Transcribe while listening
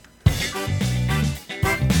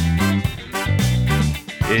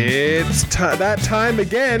It's that time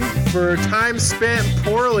again for Time Spent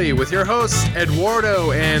Poorly with your hosts,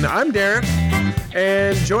 Eduardo, and I'm Derek.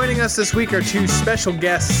 And joining us this week are two special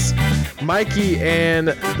guests, Mikey and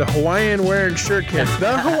the Hawaiian Wearing Shirt Kid.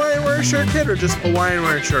 The Hawaiian Wearing Shirt Kid or just Hawaiian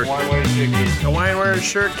Wearing Shirt Kid? Hawaiian Wearing Shirt Kid. Hawaiian Wearing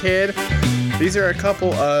Shirt Kid. These are a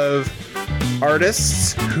couple of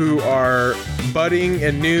artists who are budding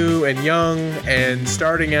and new and young and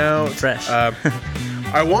starting out. Fresh.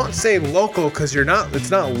 I won't say local because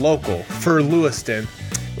it's not local for Lewiston.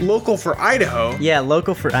 Local for Idaho. Yeah,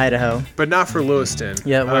 local for Idaho. But not for Lewiston.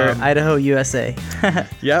 Yeah, we're Idaho, USA.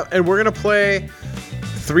 Yeah, and we're going to play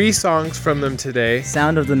 3 songs from them today.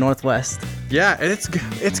 Sound of the Northwest. Yeah, and it's good.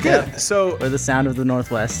 Yeah. So, Or the Sound of the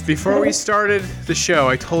Northwest. before we started the show,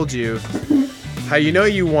 I told you how you know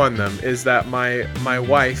you won them is that my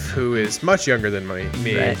wife, who is much younger than me,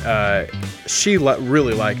 Right. she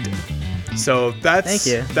really liked it. So Thank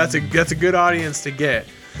you. that's a good audience to get.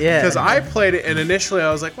 Yeah. Because I played it and initially I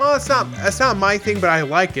was like, well, that's not my thing, but I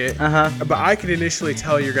like it. Uh-huh. But I could initially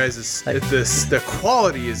tell you guys the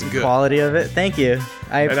quality is good, Quality of it. Thank you.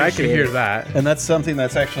 I appreciate and I can hear it. that. And that's something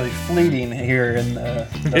that's actually fleeting here in the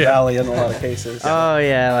valley in a lot of cases. Oh,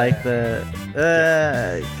 yeah, like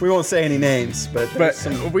We won't say any names, but But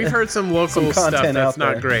some, we've heard some local some stuff content that's out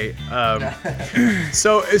not there. great.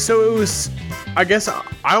 So it was. I guess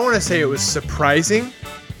I want to say it was surprising,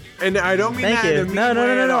 and I don't mean Thank that in a you. mean No.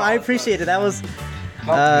 way at all. I appreciate it. That was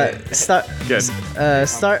Good.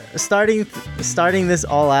 starting this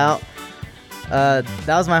all out. That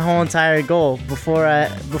was my whole entire goal.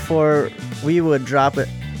 Before we would drop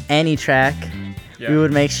any track, Yeah. we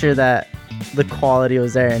would make sure that the quality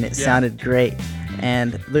was there and it Yeah. sounded great.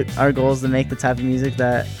 And our goal is to make the type of music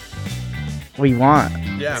that we want.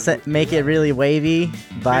 Yeah. Make it really wavy,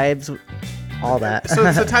 vibes, all that. So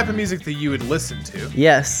it's the type of music that you would listen to.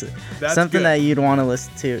 Yes, That's something good. that you'd want to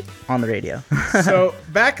listen to on the radio. So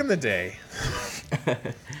back in the day,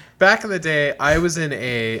 I was in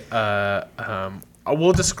a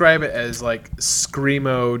we'll describe it as like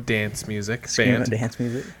screamo dance music band. Dance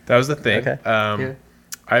music. That was the thing. Okay. Yeah.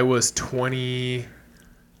 I was 22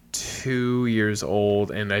 years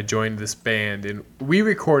old and I joined this band and we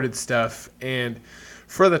recorded stuff, and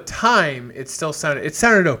for the time it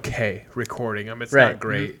sounded okay recording them. It's Right. not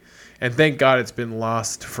great. And thank God it's been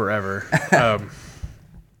lost forever. I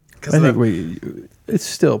think it's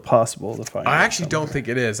still possible to find. I actually don't think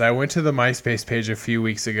it is. I went to the MySpace page a few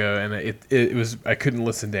weeks ago, and it was I couldn't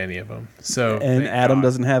listen to any of them. So And thank Adam God.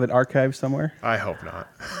 doesn't have it archived somewhere. I hope not.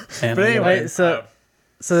 And But anyway, Wait, so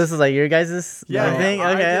this is like your guys' yeah, thing?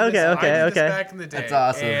 I did this Okay. back in the day. That's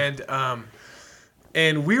awesome.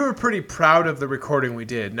 And we were pretty proud of the recording we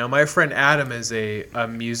did. Now my friend Adam is a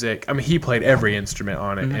music. I mean, he played every instrument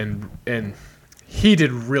on it, and he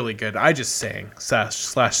did really good. I just sang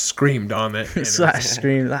slash screamed on it. and Slash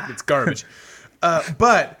scream. It's garbage.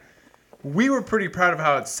 But we were pretty proud of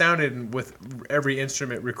how it sounded with every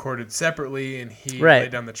instrument recorded separately, and he Right.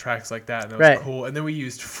 laid down the tracks like that, and that was Right. cool. And then we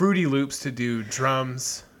used Fruity Loops to do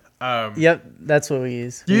drums. Yep, that's what we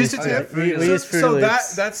use. You used it yeah, too? Fruity We use Fruity So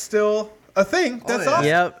Loops. that's still a thing. That's yeah. awesome.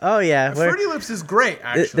 Yep. Oh yeah. Fruity Loops is great,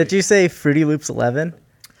 actually. Did you say Fruity Loops 11?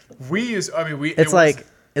 We use. I mean, we. It's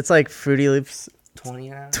like Fruity Loops 20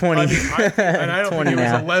 now? 20. I mean, and I don't 20 think it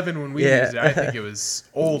was now. 11 when we Yeah. used it. I think it was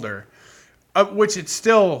older, which it's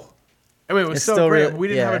still. I mean, it was It's still still great. real- We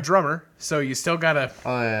didn't have yeah. a drummer, so you still gotta.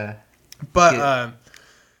 Oh, yeah. But Yeah.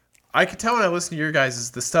 I could tell when I listen to your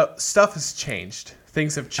guys' the stuff has changed.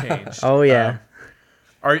 Things have changed. Oh yeah.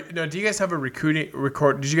 Do you guys have a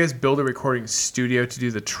record? Did you guys build a recording studio to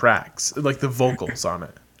do the tracks, like the vocals on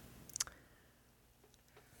it?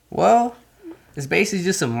 Well, it's basically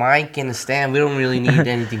just a mic and a stand. We don't really need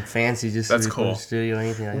anything fancy just That's to record cool. in the studio or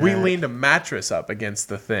anything like We that. leaned a mattress up against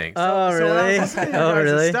the thing. Oh, when I was really? listening to your Oh, guys'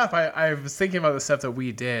 really? Stuff, I was thinking about the stuff that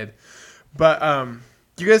we did, but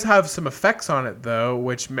you guys have some effects on it though,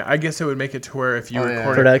 which I guess it would make it to where if you Oh, yeah.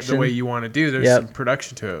 record it Production. the way you want to do, there's Yep. some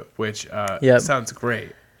production to it, which Yep. sounds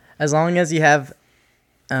great. As long as you have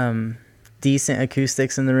decent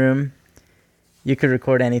acoustics in the room, you could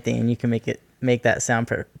record anything and you can make that sound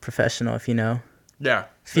professional if you know. Yeah.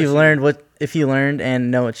 If you learned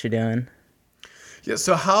and know what you're doing. Yeah.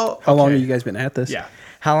 So how How long okay. have you guys been at this? Yeah.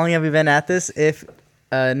 How long have we been at this? If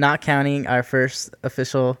not counting our first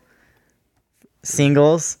official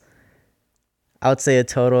singles, I would say a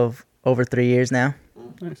total of over 3 years now.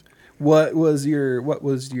 Nice. What was your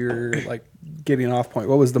like getting off point?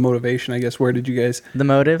 What was the motivation? I guess where did you guys The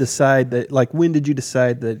motive? decide that? Like when did you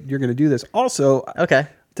decide that you're going to do this? Also, Okay.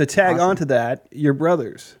 to tag onto that, your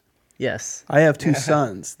brothers. Yes. I have two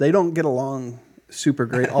sons. They don't get along super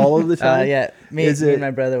great all of the time? Yeah, me Is and it-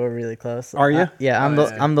 my brother were really close. Are you? Yeah, I'm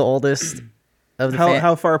I'm the oldest of the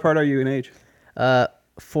How far apart are you in age?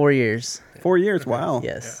 4 years. 4 years. Wow.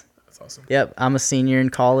 Yes. That's awesome. Yep, I'm a senior in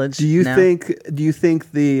college. Do you now.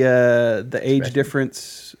 think the age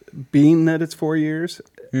difference, being that it's 4 years,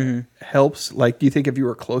 helps? Like, do you think if you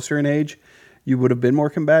were closer in age, you would have been more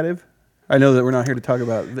combative? I know that we're not here to talk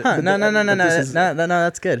about. No,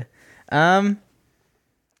 that's good.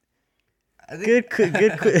 I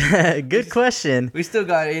think Good question. we still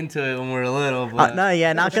got into it when we were little, but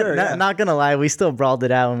Not gonna lie, we still brawled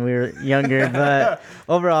it out when we were younger, but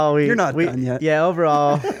overall You're not done yet. Yeah,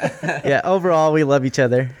 overall we love each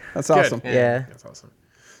other. That's Good. awesome. Yeah. That's awesome.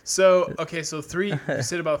 So, okay, so you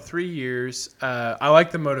said about 3 years. I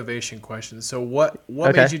like the motivation question. So what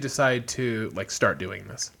Okay. made you decide to like start doing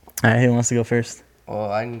this? All right, who wants to go first?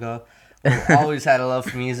 well, I can go. Well, I always had a love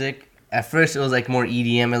for music. At first, it was like more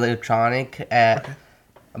EDM, electronic. At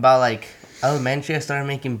about like elementary, I started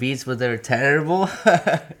making beats, but they were terrible.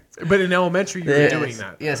 But in elementary, you were doing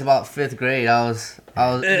that. Yes, about 5th grade, I was.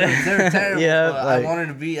 They were terrible. Yeah, but like- I wanted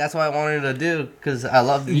to be. That's what I wanted to do because I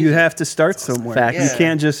love music. You have to start somewhere. Facts. You Yeah.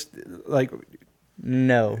 can't just like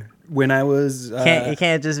No, when I was you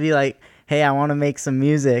can't just be like, hey, I want to make some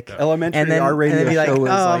music, elementary. and then our radio and then be like, show oh,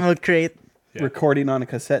 was I'm like gonna create. recording on a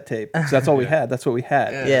cassette tape. So that's all we had. That's what we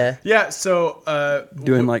had. Yeah. Yeah, Yeah. So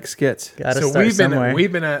Doing like skits. gotta so start we've somewhere.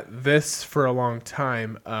 been at this for a long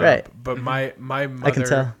time. Right. But my can mother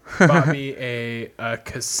tell. bought me a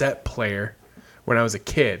cassette player when I was a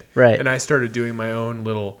kid. Right. And I started doing my own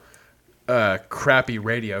little crappy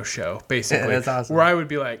radio show, basically. Yeah, that's awesome. Where I would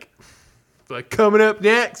be like coming up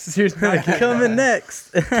next. Here's Coming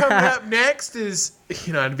next. coming up next is,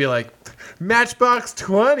 I'd be like Matchbox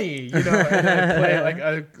 20, and I'd play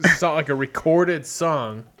like a recorded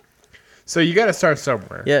song. So you got to start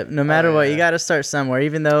somewhere. Yep. No matter what, yeah. you gotta start somewhere.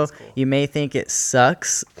 Even though you may think it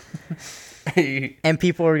sucks, and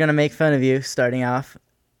people are gonna make fun of you starting off.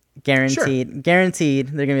 Guaranteed.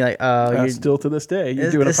 They're gonna be like, oh, you're Still to this day. You're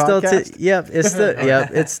It's- doing a it's still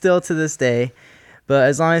podcast. it's still to this day. But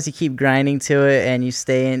as long as you keep grinding to it and you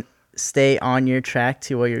stay on your track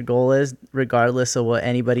to what your goal is, regardless of what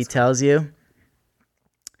anybody tells you,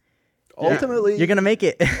 Ultimately, you're gonna make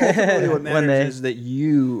it. ultimately what one matters day. is that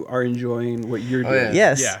you are enjoying what you're doing. yeah.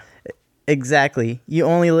 Yes. Yeah. Exactly. You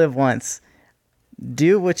only live once.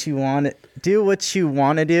 Do what you want. Do what you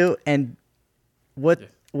want to do, and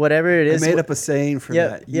whatever it I is. made up a saying for Yep,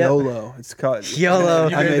 that. yep. YOLO. It's called YOLO.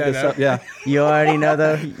 You I made made that this up? up. Yeah. You already know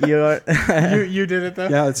though. You did it though.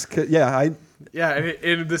 Yeah. I Yeah,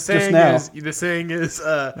 and the saying now. is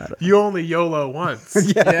you only YOLO once.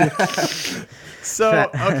 Yeah. So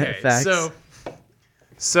okay, Facts.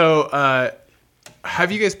 so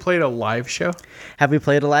have you guys played a live show? Have we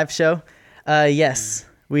played a live show? Yes.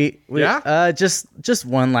 We Yeah? just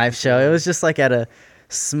one live show. It was just like at a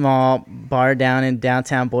small bar down in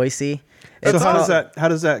downtown Boise. So It's called- how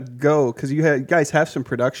does that go? Because you guys have some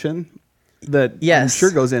production that I'm Yes. sure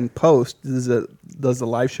goes in post. Does the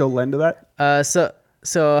live show lend to that?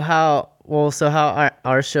 So how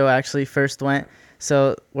our show actually first went.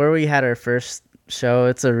 So where we had our first show,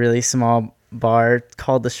 it's a really small bar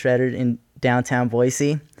called the Shredder in downtown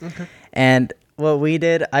Boise. And what we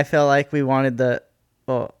did, I felt like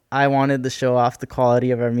I wanted to show off the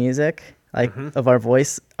quality of our music, like of our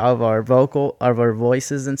voice, of our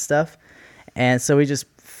voices and stuff. And so we just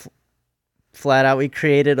flat out, we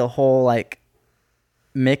created a whole like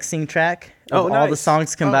mixing track of all the nice.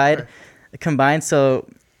 songs combined. So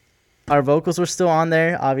our vocals were still on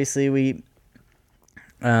there. Obviously we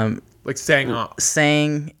Like sang off.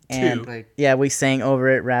 sang and Like- we sang over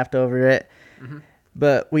it, rapped over it.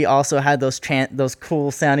 But we also had those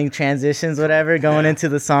cool sounding transitions, whatever, going into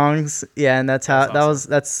the songs. Yeah, and that's how that was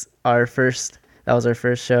our first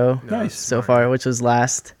show Nice. so far, which was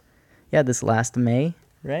this last May,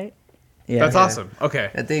 right? Yeah. That's awesome. Okay.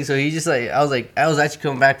 I think so. He just I was actually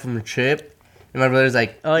coming back from a trip, and my brother's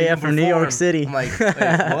like, Oh, "You yeah, can from New York perform." City. I'm like, "Wait,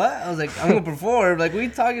 what?" I was like, "I'm gonna perform." Like, what are you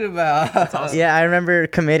talking about? Yeah, I remember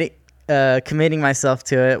committing myself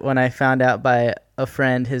to it when I found out by a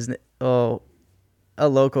friend, a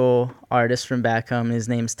local artist from back home. His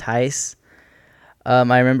name's Tice.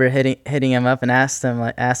 I remember hitting him up and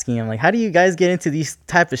asking him how do you guys get into these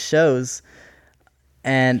type of shows?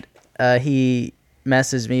 And he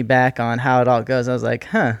messaged me back on how it all goes. I was like,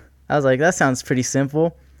 that sounds pretty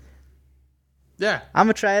simple. Yeah. I'm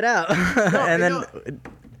gonna try it out. And then no.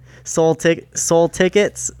 sold enough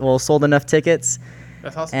tickets,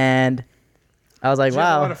 That's awesome. and I was like, Did you have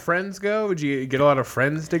a wow. lot of friends go? Did you get a lot of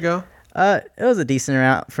friends to go? It was a decent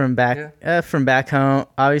amount from back home.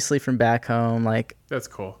 Obviously from back home, like That's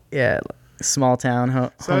cool. yeah, small town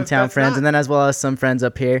So hometown that's friends, not- and then as well as some friends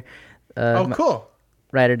up here. Oh, cool.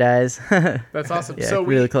 Ride or dies. That's awesome. Yeah, So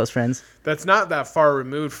really close friends. that's not that far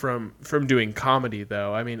removed from doing comedy,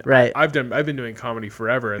 though. I mean, Right. I've been doing comedy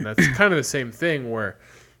forever, and that's kind of the same thing where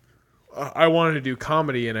I wanted to do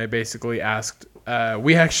comedy, and I basically asked.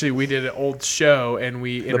 We did an old show, and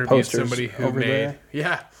we interviewed posters somebody who over made. there.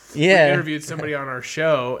 Yeah. Yeah. We interviewed somebody on our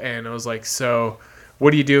show, and I was like, "So,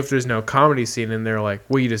 what do you do if there's no comedy scene?" And they're like,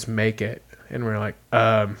 "Well, you just make it." And we're like,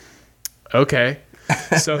 "Okay."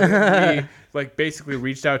 So then we basically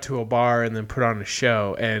reached out to a bar and then put on a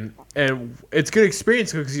show, and it's good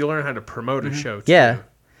experience because you learn how to promote a show too, Yeah.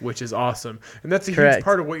 which is awesome. And that's a huge Correct.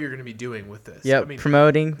 part of what you're going to be doing with this. Yep. I mean,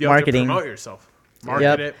 Promoting, you have marketing. to promote yourself, market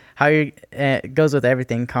Yep. it. How you it goes with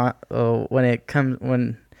everything.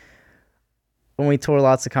 When we tour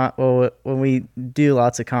lots of when we do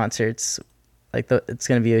lots of concerts, it's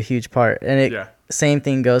going to be a huge part. And Yeah. same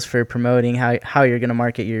thing goes for promoting how you're going to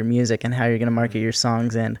market your music and how you're going to market your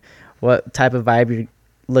songs and what type of vibe you're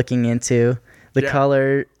looking into, the Yeah.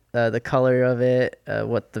 color of it,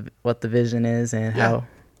 what the vision is, and Yeah. how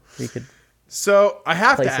we could So I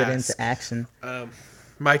have to place it ask, into action.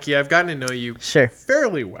 Mikey. I've gotten to know you Sure,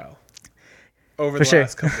 fairly well over For the sure.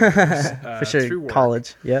 last couple of years. for sure. through work.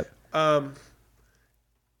 College. Yep.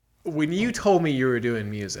 When you told me you were doing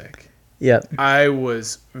music, Yep. I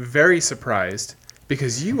was very surprised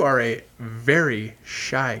because you are a very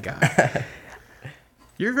shy guy.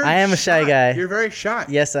 You're very I am a shy guy. You're very shy.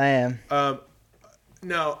 Yes, I am.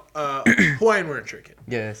 Now, Hawaiian wearing shirt kid.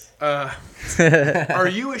 Yes. Are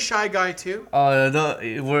you a shy guy too? Oh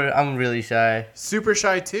no, I'm really shy. Super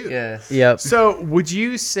shy too. Yes. Yep. So, would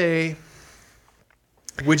you say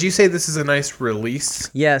this is a nice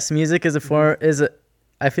release? Yes, music is a form.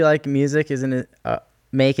 I feel like music isn't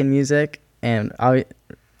making music, and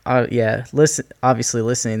obviously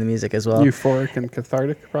listening to music as well. Euphoric and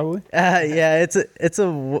cathartic, probably. Yeah,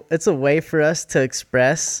 it's a way for us to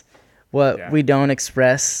express what Yeah. we don't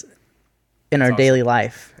express in our awesome. daily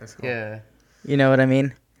life. That's cool. Yeah. You know what I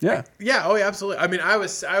mean? Yeah. Yeah. Oh, yeah. Absolutely. I mean, I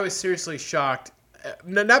was seriously shocked.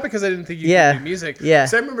 Not because I didn't think you Yeah. could do music. Yeah.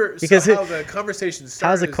 So I remember Because how the conversation started.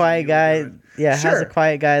 How's a is quiet you were guy? doing- Yeah, how's Sure. a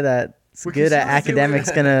quiet guy that's We good can at still do it.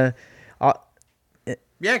 academics gonna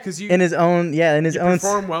Yeah, because you in his own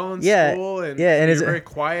perform well in school and and you're his very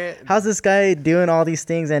quiet. how's this guy doing all these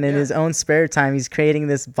things and in Yeah. his own spare time he's creating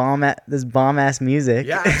this bomb ass music.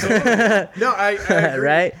 Yeah, absolutely. No, I agree.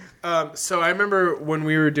 Right? So I remember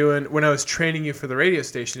when I was training you for the radio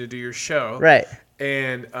station to do your show. Right.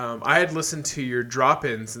 And I had listened to your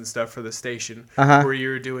drop-ins and stuff for the station Uh-huh. where you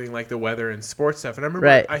were doing like the weather and sports stuff. And I remember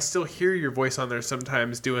Right. I still hear your voice on there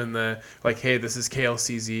sometimes doing the like, hey, this is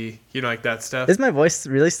KLCZ, like that stuff. Is my voice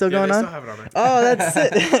really still Yeah, going they on? still have it on there. Oh, that's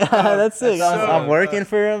it. That's sick. I'm So, working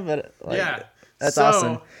for him, but like, Yeah. that's So,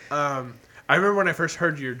 awesome. I remember when I first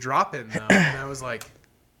heard your drop-in though, and I was like,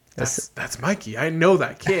 that's Mikey. I know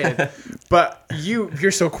that kid. But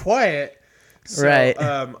you're so quiet. So, Right.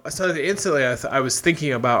 So instantly, I was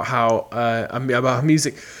thinking about how about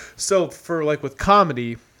music. So for like with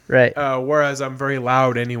comedy, Right. whereas I'm very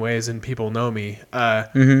loud anyways, and people know me.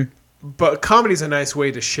 Mm-hmm. But comedy's a nice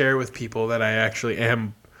way to share with people that I actually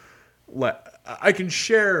am. I can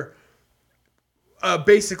share.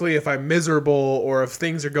 Basically, if I'm miserable or if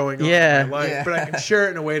things are going on Yeah. in my life, Yeah. but I can share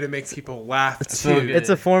it in a way to make people laugh too. so good. It's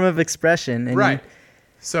a form of expression. And Right.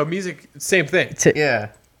 So music, same thing. Yeah.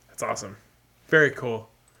 That's awesome. Very cool.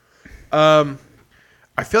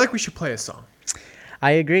 I feel like we should play a song.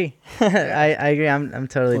 I agree. I agree. I'm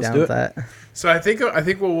totally Let's down do with it. that. So I think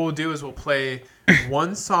what we'll do is we'll play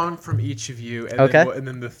one song from each of you, and Okay. and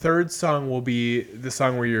then the third song will be the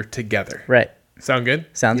song where you're together. Right. Sound good?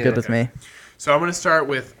 Sounds Yeah. good with me. So I'm gonna start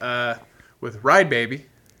with "Ride Baby!"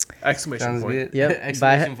 Exclamation Sounds point. good. Yep.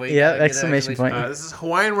 Exclamation point. Yep, Get an exclamation point. This is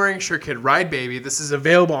Hawaiian Wearing Shirt Kid, "Ride Baby." This is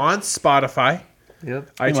available on Spotify,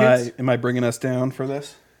 Yep. iTunes. Am I bringing us down for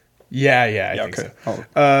this? Yeah, I think okay.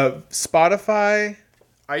 so. Spotify,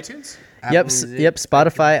 iTunes. Apple Yep. Music, Yep.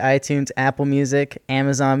 Spotify, iTunes, Apple Music,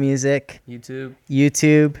 Amazon Music, YouTube.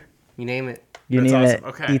 YouTube. You name it. You That's name awesome. it.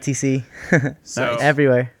 Okay. ETC. So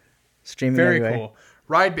Everywhere. Streaming very everywhere. cool.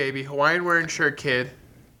 "Ride Baby," Hawaiian Wearing Shirt Kid,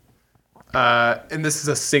 and this is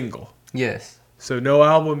a single. Yes. So no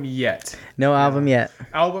album yet. No album yet.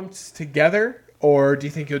 Albums together, or do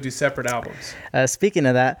you think you'll do separate albums? Speaking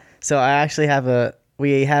of that, so I actually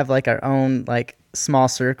we have like our own like small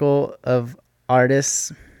circle of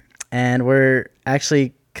artists, and we're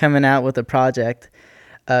actually coming out with a project,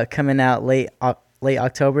 coming out late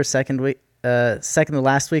October, second week second to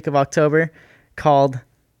last week of October, called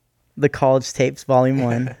The College Tapes Volume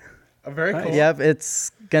 1. Very cool. Yep, it's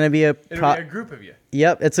going to be a... It'll be a group of you.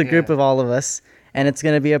 Yep, it's a group of all of us. And it's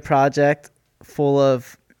going to be a project full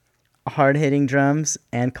of hard-hitting drums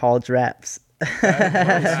and college raps.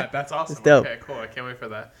 That's awesome. It's dope. Okay, cool. I can't wait for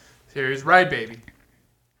that. Here's Ride Baby.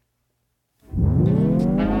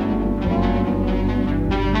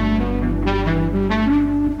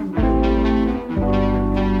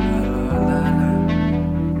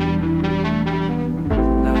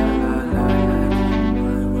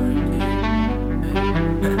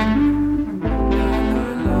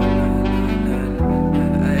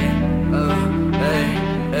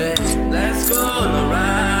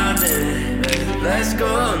 Let's go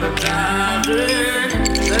on a drive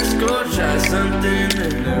in. Let's go try something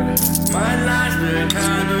new. My life's been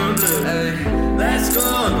kind of blue. Ay, let's go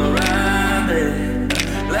on a ride in.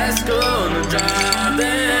 Let's go on a drive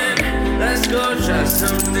in. Let's go try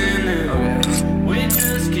something new. We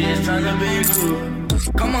just kids trying to be cool.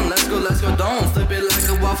 Come on, let's go, don't flip it like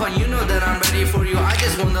a waffle. You know that I'm ready for you, I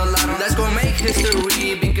just want a lot on. Let's go make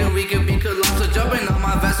history, because we could be colossal. Jumping on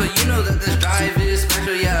my vessel, you know that this drive is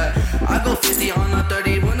special, yeah. I go 50 on a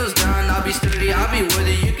 30, windows down, I'll be sturdy, I'll be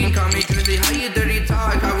worthy. You can call me dirty, how you dirty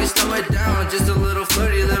talk, how we slow it down. Just a little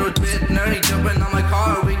flirty, little bit nerdy. Jumping on my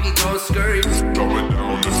car, we can go scurry. Drop it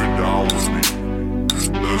down if you're down with me.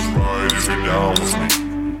 Let's ride if you're down with me.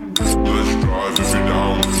 Let's drive if you're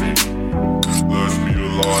down with me. Let's be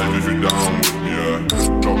alive if you're down with me, yeah.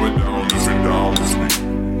 Drop it down if you're down with me.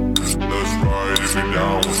 Let's ride if you're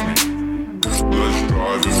down with me. Let's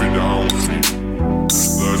drive if you're down with me.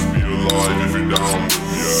 Let's be alive if you're down with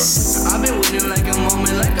me, yeah. I've been waiting like a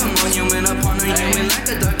moment, like a monument upon a human, like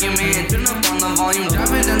a document. Turn up on the volume,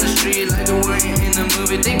 driving down the street like we're in a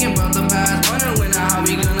movie. Thinking about the past, wondering when or how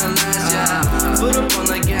we gonna last, yeah. Foot up on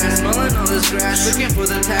the gas, smelling all this grass, looking for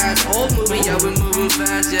the task. Old movie, yeah, we're moving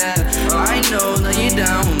fast, yeah. I know that you're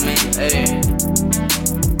down with me, hey.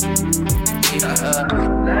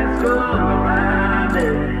 Let's go around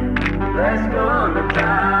it. Let's go on the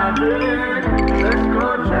driving. Let's go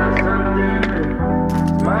try something new.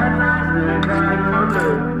 My life's been kind of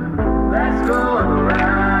blue. Let's go on the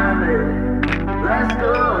ride. Let's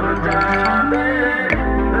go on the driving.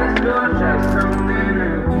 Let's go try something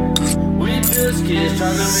new. We just kids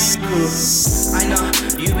trying to be cool. I know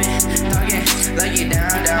you been talking like you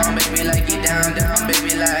down, baby, like you down,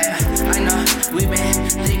 baby, like. I know we been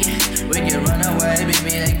thinking we can run away,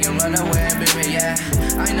 baby, they can run away, baby, yeah.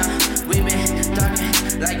 I know we been talking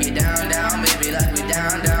like you down, baby, like we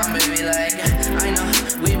down, baby, like. I know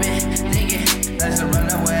we been thinking let's run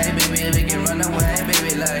away, baby, we can run away,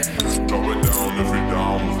 baby, like. Drop it down if you're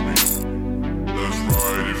down with me. Let's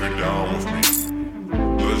ride if you're down with me.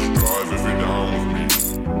 Let's drive if you're down with me.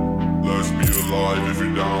 Let's be alive if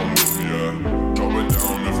you're down with me, yeah. Drop it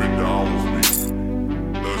down if you're down with me.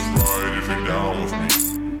 Let's ride if you're down with me.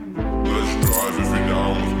 Let's drive if you're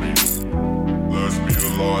down with me. Let's be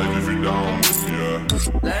alive if you're down with me, yeah.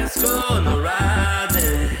 Let's go on the ride.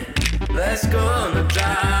 Let's go on the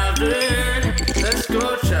driving. Let's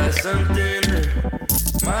go try something new.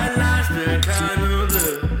 My life's been kind of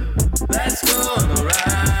blue. Let's go on the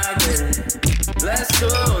ride. Let's go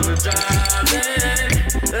on the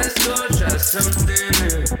driving. Let's go try something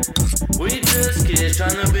new. We just kids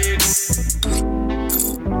trying to be.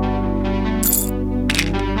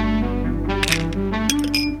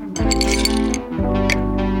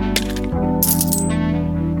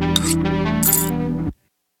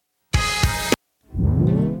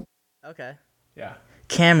 Okay. Yeah.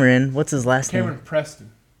 Cameron, what's his last Cameron name?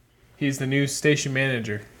 Preston. He's the new station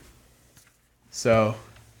manager. So,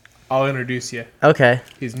 I'll introduce you. Okay.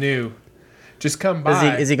 He's new. Just come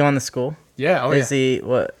by. Is he going to school? Yeah. Oh, Is yeah. he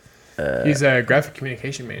what? He's a graphic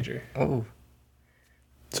communication major. Oh,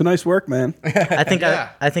 It's a nice work, man. I think Yeah.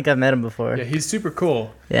 I think I've met him before. Yeah, he's super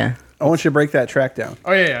cool. Yeah. I want you to break that track down.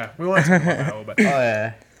 Oh, yeah. We want to talk about that a little bit. oh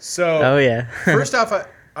yeah. So, Oh yeah. first off,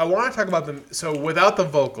 I want to talk about them. So, without the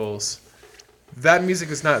vocals, that music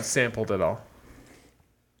is not sampled at all.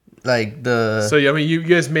 Like the So, I mean, you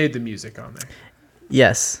guys made the music on there.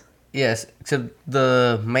 Yes. yes, except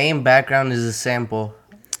the main background is a sample.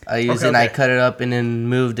 I used it and I okay. cut it up and then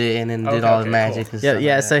moved it and then did Okay, all okay, the magic. cool. And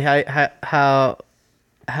Yeah. stuff like Yeah. that. So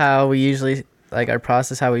how we usually like our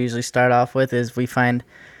process, how we usually start off with is we find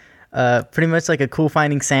pretty much like a cool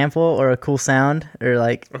finding sample or a cool sound or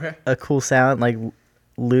like Okay. a cool sound like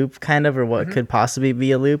loop kind of or what could possibly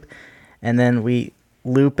be a loop, and then we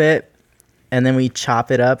loop it and then we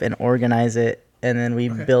chop it up and organize it and then we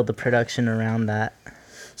build the production around that.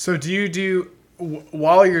 So,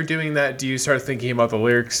 while you're doing that, do you start thinking about the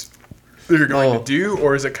lyrics you're going Oh. to do,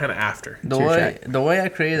 or is it kind of after? The way I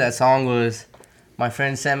created that song was my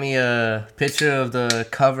friend sent me a picture of the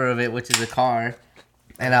cover of it, which is a car,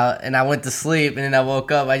 and I went to sleep, and then I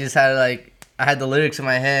woke up. I just had I had the lyrics in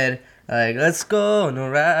my head, like let's go on a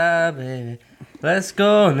ride, baby, let's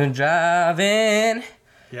go on a driving,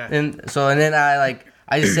 Yeah. and then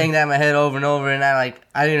I just sang that in my head over and over, and I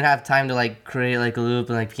didn't have time to create a loop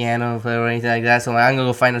and piano play or anything like that. So I'm gonna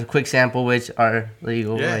go find a quick sample which are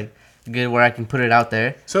legal, Yeah. good where I can put it out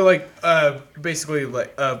there. So basically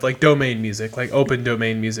like domain music, like open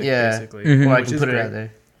domain music, Yeah, basically. where I Which can is put it great. out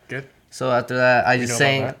there. Good. So after that, I know just about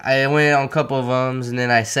sang. that? I went on a couple of and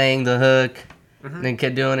then I sang the hook, Mm-hmm. then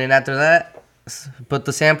kept doing it. And after that, put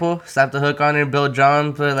the sample, slap the hook on there, build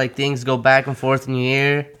drum, put things go back and forth in your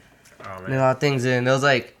ear, Oh and a lot of things in. It was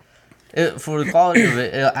for the quality of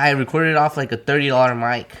it, I recorded it off a $30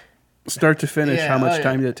 mic, Start to finish, Yeah, how much oh, yeah.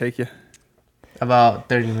 time did it take you? about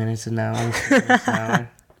 30 minutes an hour.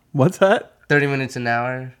 'What's that? 30 minutes an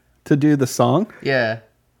hour. To do the song? Yeah.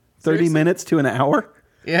 30 minutes to an hour?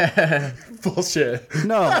 Yeah. Bullshit.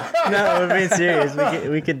 No. No, we're being serious.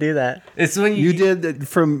 We could do that. It's when You did it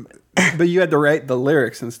but you had to write the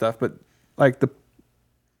lyrics and stuff, but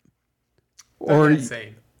or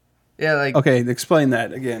Insane. Yeah, okay, explain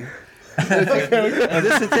that again.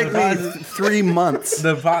 This would take me 3 months.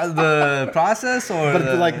 the process or But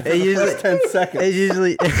the, for the usually- first 10 seconds. It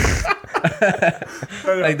usually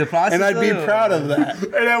the process. And I'd be or- proud of that.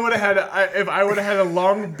 And I would have had if I would have had a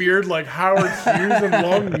long beard like Howard Hughes and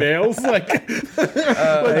long nails, locked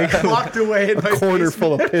away in my Corner basement.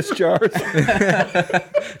 full of piss jars.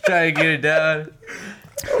 Try to get it down.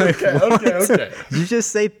 Okay. Did you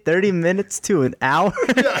just say 30 minutes to an hour?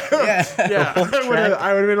 Yeah. Yeah, I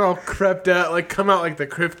would have been all crept out, come out like the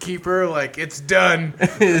crypt keeper, it's done.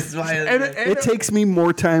 It's why- And It takes me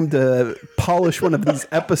more time to polish one of these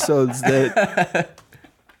episodes and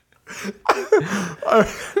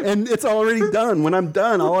it's already done. When I'm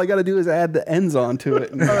done, all I got to do is add the ends onto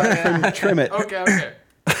it and trim it. okay.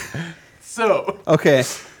 So Okay.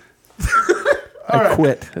 I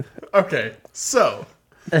quit. okay, so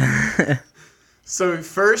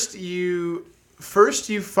first you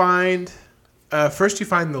find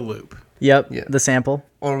the loop. Yep, Yeah. the sample,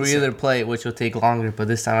 Or we either play it, which will take longer, but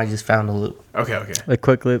this time I just found a loop. Okay. a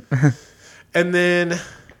quick loop. And then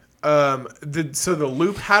the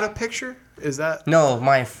loop had a picture? Is that No,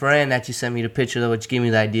 my friend actually sent me the picture, though, which gave me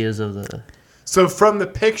the ideas of the... so from the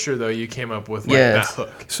picture though you came up with Yes. that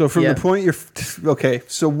hook? So from Yeah. the point okay,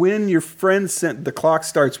 so when your friend sent the clock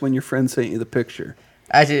starts when your friend sent you the picture.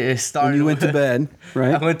 Actually, it started... When you went to bed, I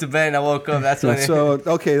right? went to bed and I woke up. That's when So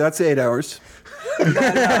okay, that's 8 hours.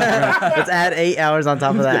 Let's add 8 hours on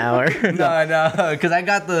top of that hour. No, because I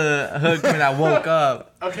got the hook when I woke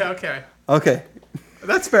up. Okay. Okay.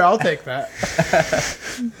 That's fair. I'll take that.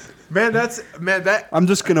 that I'm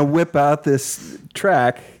just gonna whip out this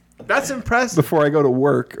track that's impressive. before I go to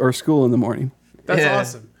work or school in the morning. That's Yeah.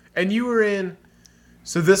 awesome. And you were in.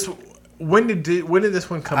 So this when did this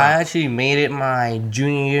one come I out? actually made it my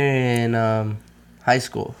junior year in high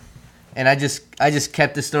school. And I just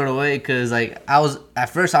kept it stored away because at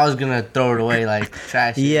first I was gonna throw it away like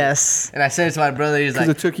trash. Yes, And I sent it to my brother. He's Because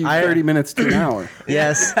like, it took you 30 minutes to an hour.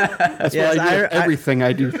 yes, That's yes. what I do. Everything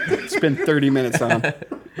I do, spend 30 minutes on.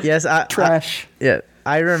 Yes, Trash. Yeah,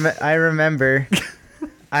 I remember.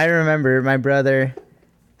 I remember my brother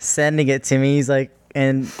sending it to me. He's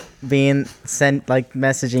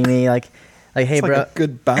messaging me like, hey It's bro. like a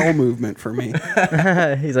good bowel movement for me.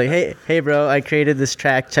 He's like, hey bro, I created this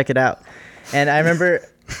track. Check it out. And I remember.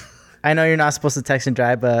 I know you're not supposed to text and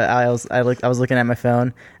drive, but I was looking at my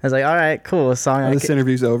phone. I was like, all right, cool, a song. I This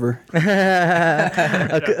interview's over.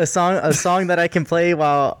 a song that I can play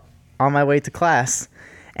while on my way to class.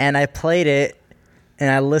 And I played it and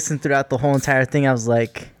I listened throughout the whole entire thing. I was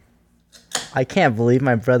like, I can't believe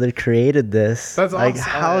my brother created this. That's like awesome.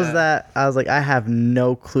 how's Yeah. that? I was like, I have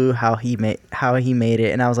no clue how he made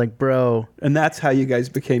it. And I was like, bro, And that's how you guys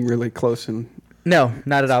became really close and no,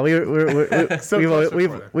 not at all. We've So close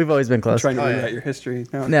before that. we've always been close. trying to Oh, rewrite yeah. your history.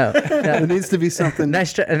 No, There needs to be something.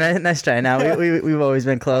 nice try. Now we've always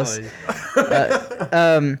been close. Before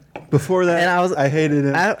that, And I hated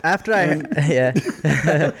it.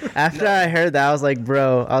 After I heard that, I was like,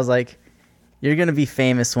 bro, you're gonna be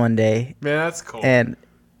famous one day, Man, that's cool. and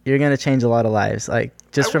you're gonna change a lot of lives. Like,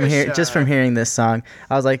 just from hearing this song.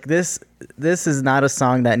 I was like, this is not a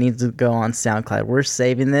song that needs to go on SoundCloud. We're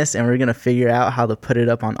saving this and we're gonna figure out how to put it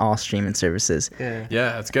up on all streaming services. Yeah.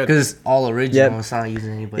 Yeah, that's good. Because it's all original. Yep. It's not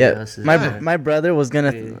using anybody Yeah, else's. my brother was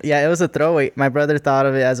gonna. Yeah, it was a throwaway. My brother thought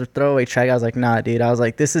of it as a throwaway track. I was like, nah, dude. I was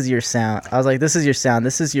like, this is your sound.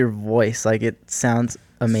 This is your voice. Like, it sounds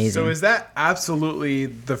amazing. So is that absolutely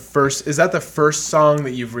the first? Is that the first song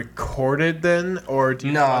that you've recorded then, or do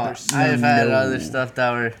you No, have other songs? I've had other stuff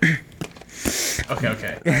that were.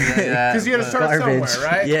 Okay. Because Because you got to start Garbage.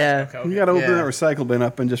 somewhere, right? Yeah. Okay. You got to open Yeah. that recycle bin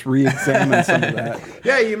up and just re-examine some of that.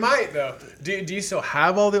 Yeah, you might though. Do you still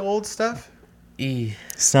have all the old stuff?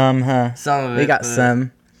 Some, huh? Some of it. We got but-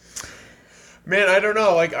 some. Man, I don't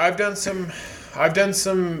know. Like I've done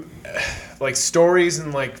some like stories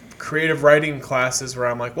and like creative writing classes where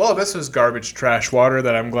I'm like, well, this was garbage trash water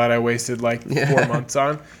that I'm glad I wasted like 4 months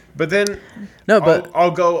on. But then No, but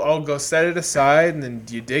I'll go set it aside, and then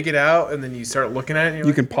you dig it out, and then you start looking at it. And you're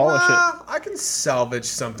You like, can polish it. I can salvage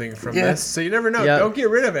something from Yeah. this. So you never know. Yeah. Don't get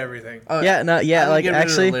rid of everything. Oh, yeah, no, I yeah, would like get rid of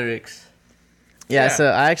the actually, lyrics. yeah. Yeah. So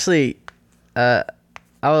I actually, I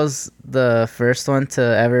was the first one to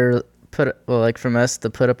ever from us to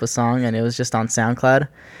put up a song, and it was just on SoundCloud,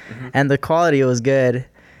 and the quality was good,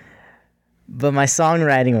 but my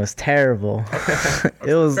songwriting was terrible.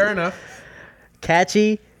 It was Fair enough.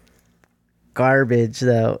 catchy, garbage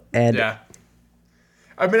though, and Yeah.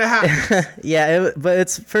 I mean, it happens. yeah, but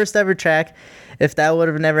it's first ever track. If that would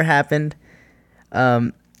have never happened,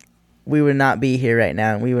 we would not be here right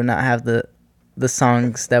now. We would not have the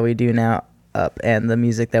songs that we do now up and the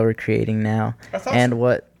music that we're creating now, That's awesome.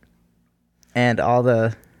 and all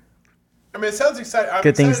the I mean, it sounds exciting. I'm Good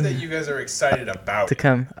excited things that you guys are excited about to it.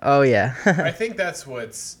 come. Oh yeah, I think that's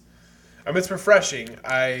what's. I mean, it's refreshing.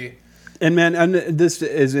 And man, and this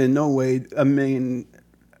is in no way,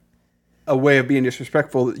 a way of being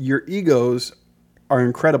disrespectful. Your egos are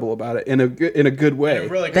incredible about it in a good way.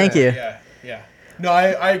 Really good Thank at it. you. Yeah. No,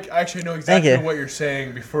 I actually know exactly you. what you're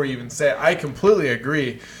saying before you even say it. I completely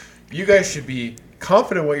agree. You guys should be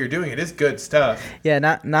confident in what you're doing. It is good stuff. yeah.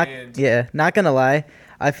 Not And- Not gonna lie.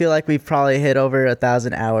 I feel like we've probably hit over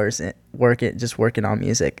 1,000 hours working on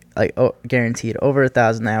music. Like, guaranteed over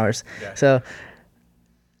 1,000 hours. Yeah. So.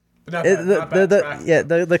 But not It, bad, not bad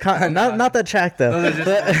track. not the track though. Those are just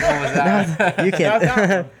what was that? You can't. Not that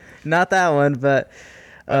one. Not that one, but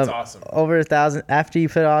That's awesome. over 1,000. After you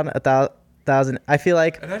put on 1,000, I feel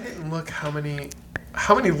like And I didn't look how many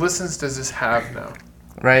listens does this have now?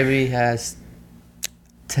 Ryby has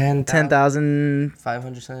 10,500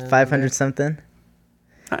 500 something. something.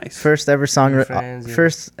 Nice. First ever song. Friends, yeah.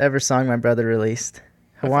 First ever song my brother released.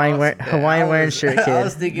 Hawaiian awesome. Hawaiian I wearing was- shirt I kid.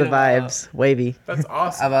 was thinking The about- vibes, wavy. That's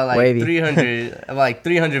awesome. About like Wavy.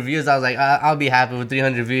 300 views. I was like, I'll be happy with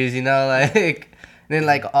 300 views, you know, like. Then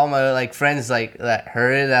like all my like friends like that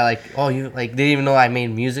heard it, that like, oh, you like didn't even know I made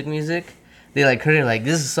music. They like heard it, like,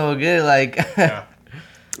 this is so good, like. Yeah.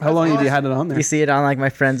 How long have you had it on there? You see it on like my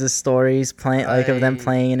friends' stories, playing like of them I-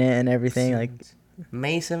 playing it and everything. Like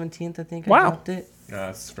May 17th, I think. Wow. I dropped it Yeah,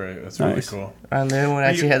 that's really Nice. cool. around there when I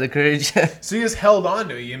actually had the courage. So you just held on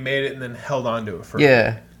to it. You made it and then held on to it for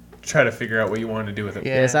Yeah. try to figure out what you wanted to do with it.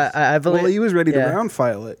 Yeah. yes, I believe. Well, he was ready to yeah. round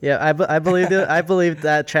file it. Yeah, I believe I believe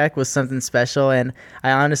that track was something special, and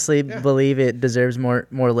I honestly believe it deserves more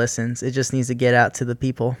listens. It just needs to get out to the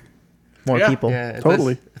people, more Yeah. people. Yeah,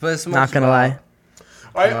 Totally. But it's Not much gonna about- lie.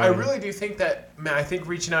 I really do think that, man, I think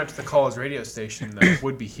reaching out to the college radio station though,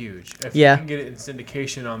 would be huge. If Yeah. you can get it in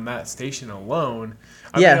syndication on that station alone,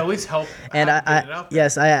 I Yeah. mean, at least help. And help get it I out there.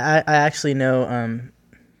 yes, I actually know.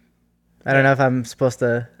 I don't know if I'm supposed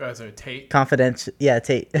to Oh, so Tate. confidential. Yeah,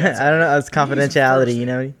 Tate. I don't know. It's confidentiality. You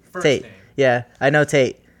know, First Tate. name. Yeah, I know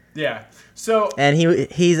Tate, Yeah. So and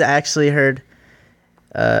he's actually heard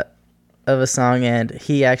of a song, and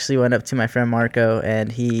he actually went up to my friend Marco,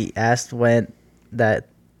 and he asked when that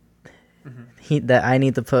that I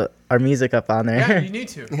need to put our music up on there. yeah, you need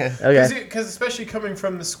to. Yeah. Okay. Because especially coming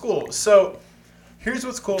from the school. So here's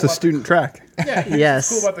what's cool. It's a about student track. Yeah, here's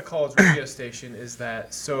Yes. what's cool about the college radio station is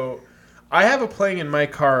that I have it playing in my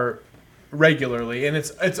car regularly, and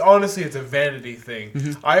it's honestly it's a vanity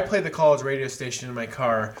thing. I play the college radio station in my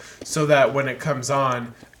car so that when it comes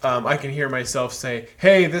on, I can hear myself say,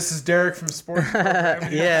 "Hey, this is Derek from Sports Program."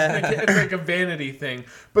 Yeah. It's like a vanity thing.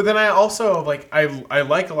 But then I also like I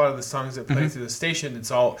like a lot of the songs that play through the station.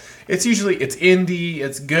 It's usually it's indie,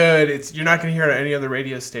 it's good. You're not gonna hear it on any other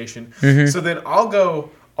radio station. So then I'll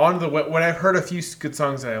go onto the when I've heard a few good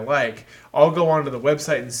songs that I like, I'll go onto the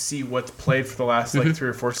website and see what's played for the last like 3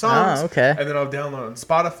 or 4 songs. Ah, okay. And then I'll download it on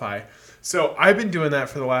Spotify. So I've been doing that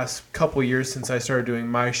for the last couple years since I started doing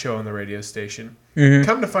my show on the radio station. Mm-hmm.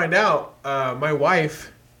 Come to find out, my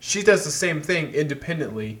wife, she does the same thing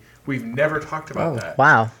independently. We've never talked about that.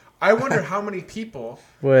 Wow. I wonder how many people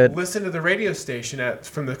Would- listen to the radio station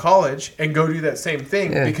from the college and go do that same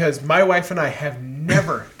thing Yeah. because my wife and I have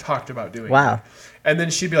never talked about doing Wow. it. And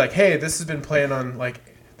then she'd be like, hey, this has been playing on, like,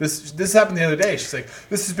 this happened the other day. She's like,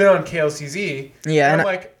 this has been on KLCZ. Yeah, And and I'm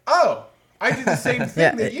like, oh, I do the same thing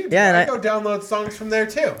Yeah, that you do. yeah, and I I- go download songs from there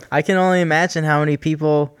too. I can only imagine how many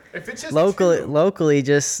people If it's just locally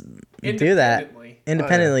just do that.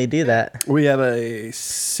 Independently do that. We have a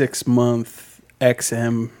 6-month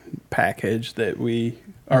XM package that we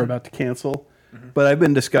are about to cancel, but I've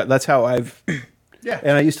been that's how I've. Yeah.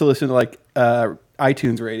 And I used to listen to like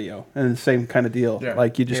iTunes radio, and the same kind of deal. Yeah.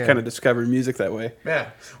 Like you just Yeah. kind of discover music that way. Yeah,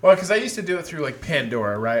 well, because I used to do it through like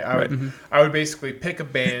Pandora, right? I would basically pick a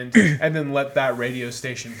band and then let that radio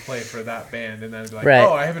station play for that band, and then I'd be like, Right.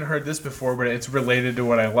 oh, I haven't heard this before, but it's related to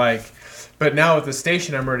what I like. But now with the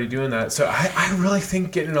station, I'm already doing that, so I really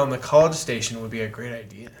think getting it on the college station would be a great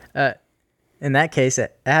idea. In that case,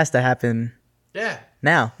 it has to happen Yeah,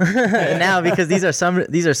 now. Now, because these are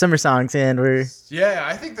summer songs, and we're yeah.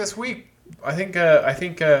 I think this week, I think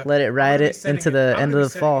let it I'm ride gonna be it sending into the I'm end gonna of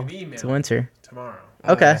be the fall sending an email to winter. tomorrow.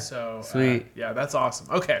 Okay. So Sweet. yeah, that's awesome.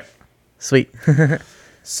 Okay. Sweet.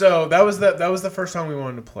 So that was the first song we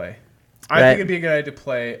wanted to play. I Right. think it'd be a good idea to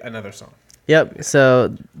play another song. Yep.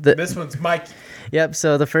 So This one's Mikey. Yep.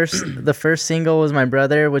 So the first single was My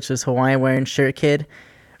Brother, which was Hawaiian Wearing Shirt Kid,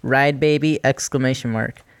 Ride Baby !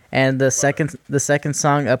 And the second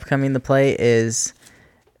song upcoming to play is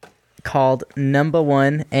called Number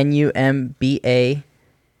One NUMBA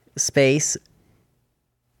space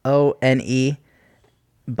ONE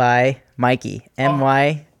by Mikey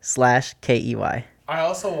MY/KEY. I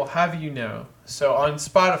also will have you know. So on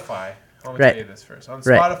Spotify, let me Right. tell you this first. On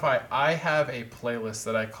Right. Spotify, I have a playlist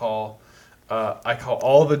that I call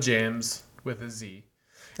All the Jams with a Z.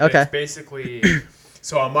 And Okay. It's basically.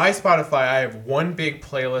 So on my Spotify, I have one big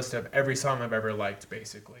playlist of every song I've ever liked,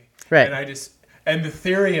 basically. Right. And the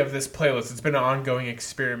theory of this playlist, it's been an ongoing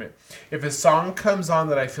experiment. If a song comes on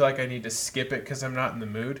that I feel like I need to skip it because I'm not in the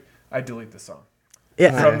mood, I delete the song.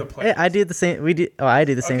 Yeah. From the playlist. Yeah, I do the same. We do. Oh, I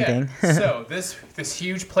do the same Okay, thing. So this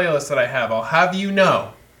huge playlist that I have, I'll have you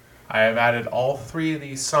know, I have added all 3 of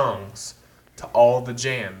these songs to all the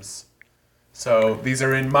jams. So these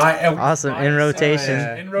are in my Awesome, in rotation.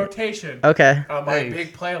 In rotation. Okay. On my Nice.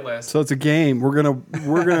 big playlist. So it's a game. We're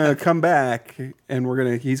gonna come back,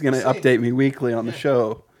 and he's gonna see. update me weekly on the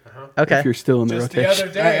show. Okay. If you're still in the Just the rotation.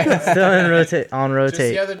 other day, Still in just the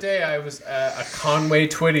rotate. other day, I was a Conway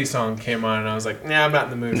Twitty song came on, and I was like, nah, I'm not in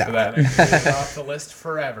the mood for that. And I put it off the list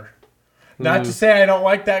forever. Not to say I don't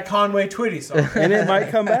like that Conway Twitty song. And it might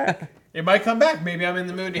come back. It might come back. Maybe I'm in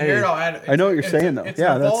the mood to hear it. I'll add it. I know what you're It's saying, though. It's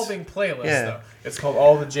Yeah, an that's- evolving playlist, Yeah. though. It's called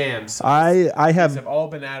All the Jams. I These have have all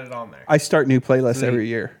been added on there. I start new playlists Sweet. every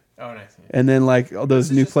year, Oh, nice. and then like all those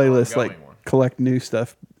is new just an playlists like ongoing one. collect new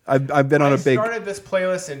stuff. I've been on I a big started this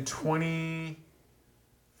playlist in 2014,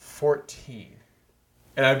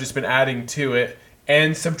 and I've just been adding to it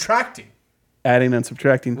and subtracting. adding and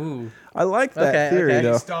subtracting. Ooh. I like that Okay, theory okay.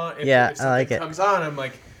 though. Based on if, Yeah, if I like something it. comes on, I'm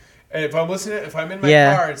like, if I'm listening, if I'm in my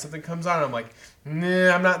Yeah. car and something comes on, I'm like,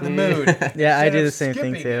 nah, I'm not in the mood. Yeah, I Instead do of the same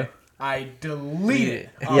thing skipping too. it, I delete it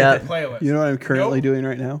on Yeah. the playlist. You know what I'm currently Nope. doing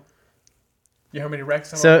right now? You know how many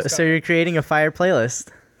recs I'm So almost so got? you're creating a fire playlist.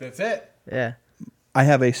 That's it. Yeah. I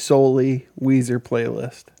have a solely Weezer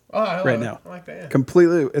playlist. Oh, I love Right it. now. I like that. Yeah.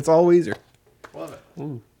 Completely, it's all Weezer. Love it. I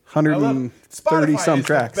 130 love it. some Spotify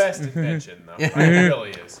tracks. is the best invention, though. It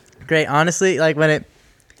really is. Great. Honestly, like when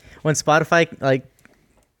Spotify like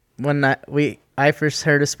when I first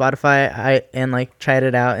heard of Spotify, and like tried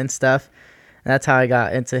it out and stuff. And that's how I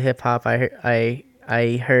got into hip hop. I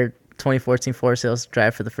heard 2014 Forest Hills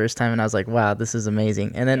Drive for the first time, and I was like, wow, this is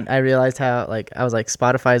amazing. And then I realized how like I was like,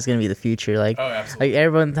 Spotify is gonna be the future. Like, Oh, absolutely. like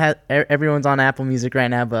everyone's on Apple Music right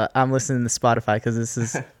now, but I'm listening to Spotify because this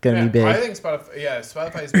is gonna be I big. think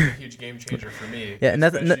Spotify has been a huge game changer for me. Yeah,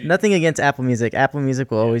 especially- nothing against Apple Music. Apple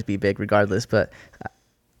Music will always be big regardless, but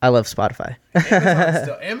I love Spotify.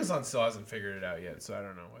 Amazon still hasn't figured it out yet, so I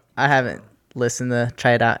don't know what. I haven't listened to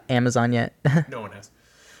try it out Amazon yet. No one has.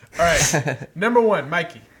 All right, number 1,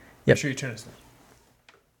 Mikey. Make Yep. sure you turn this on.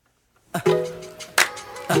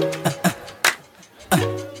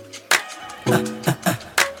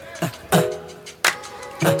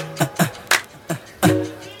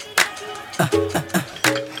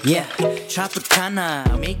 Yeah, Tropicana,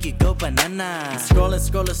 make you go banana.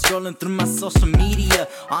 Scrolling through my social media.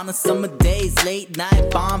 On a summer days, late night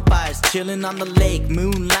bonfires, chilling on the lake.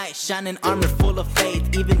 Moonlight, shining armor full of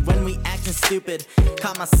faith. Even when we acting stupid,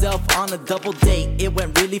 caught myself on a double date. It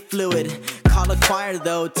went really fluid. Call a choir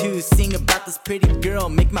though to sing about this pretty girl.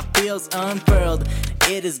 Make my feels unfurled.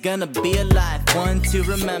 It is gonna be a life, one to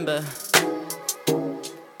remember.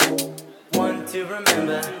 One to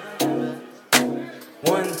remember.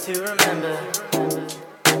 One to remember.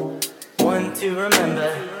 One to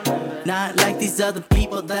remember. Not like these other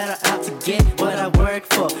people that are out to get what I work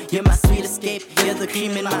for. You're my sweet escape, you're the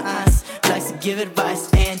cream in my eyes. Likes to give advice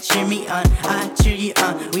and cheer me on. I cheer you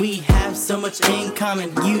on. We have so much in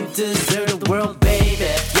common. You deserve the world, baby.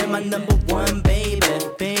 You're my number one, baby.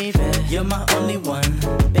 Baby, you're my only one.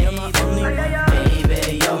 Baby, you're my only one.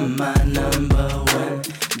 Baby, you're my number one.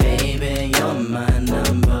 Baby, you're my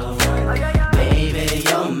number one. Baby,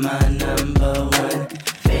 you're my number one.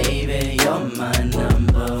 Baby, you're my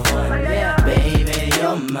number one. Baby,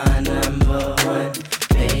 you're my number one.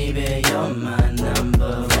 Baby, you're my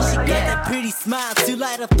number one. She got that pretty smile to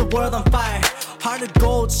light up the world on fire. Heart of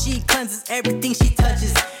gold, she cleanses everything she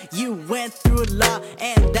touches. You went through a lot,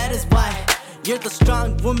 and that is why you're the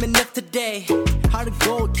strong woman of today. Heart of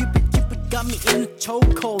gold, Cupid got me in a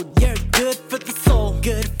chokehold. You're good for the soul,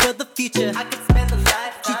 good for the future. I could spend a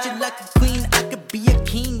life, treat you like a queen. I could be a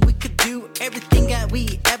king. We could do everything that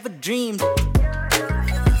we ever dreamed.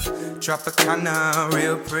 Tropicana,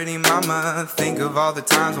 real pretty mama. Think of all the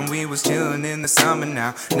times when we was chillin' in the summer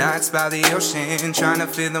now. Nights by the ocean, trying to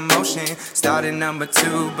feel the motion. Started number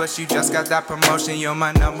 2, but you just got that promotion. You're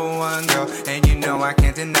my number one girl, and you know I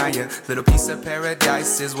can't deny you. Little piece of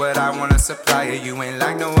paradise is what I wanna supply you. You ain't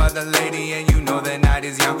like no other lady, and you know the night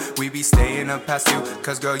is young. We be staying up past you,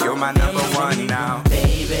 cause girl, you're my number one now.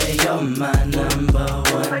 Baby, you're my number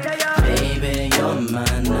one. Baby, you're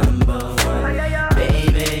my number one.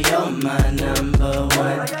 Baby, you're my number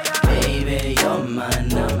one. Baby, you're my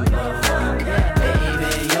number one.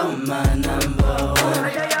 Baby, you're my number one.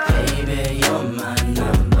 Baby, you're my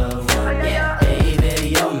number one.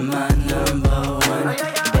 Baby, you're my number one.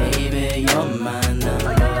 Baby, you're my number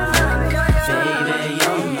one. Baby,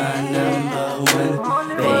 you're my number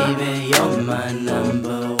one. Baby, you're my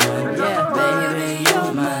number one. Baby,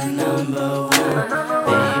 you're my number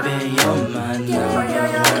one. Baby, you're my number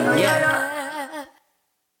one. Yeah.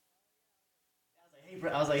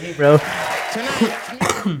 I was like, hey, bro.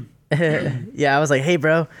 Yeah, I was like, hey,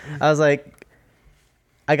 bro. I was like,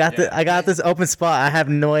 I got this open spot. I have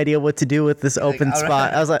no idea what to do with this open all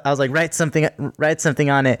spot. right. I was like, write something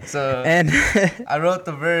on it. So And I wrote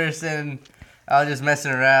the verse and I was just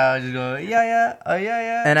messing around, just going, yeah.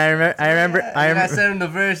 and I remember And I sent him the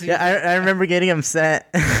verse. Yeah, I remember getting him sent.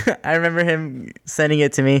 I remember him sending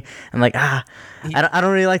it to me. I'm like, I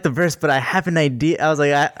don't really like the verse, but I have an idea. I was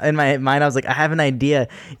like, in my mind, I was like, I have an idea.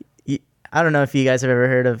 I don't know if you guys have ever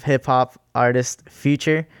heard of hip hop artist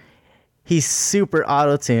Future. He's super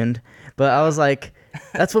auto-tuned, but I was like,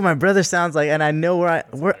 that's what my brother sounds like, and I know where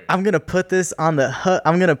I'm gonna put this on the hook.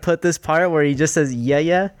 I'm gonna put this part where he just says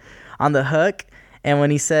yeah on the hook, and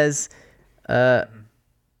when he says my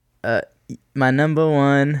number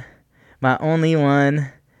one, my only one,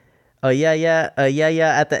 yeah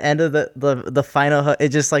at the end of the final hook,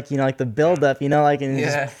 it's just like, you know, like the build up, you know, like, and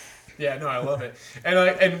Yeah. Yeah, no, I love it.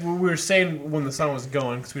 And we were saying when the song was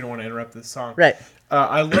going, because we don't want to interrupt this song. right.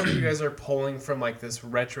 I love that you guys are pulling from like this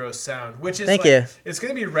retro sound, which is Thank like, you. It's going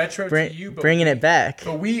to be retro to you, but Bringing it back.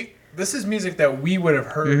 But this is music that we would have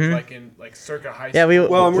heard like in like circa high school. Yeah,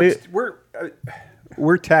 Well, and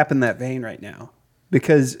we're tapping that vein right now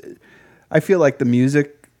because I feel like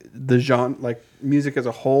the genre, like music as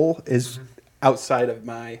a whole, is outside of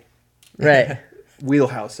my right.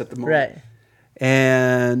 wheelhouse at the moment. Right.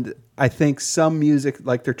 And I think some music,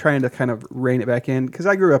 like they're trying to kind of rein it back in, because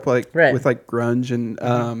I grew up like with like grunge and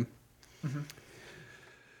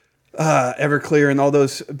Everclear and all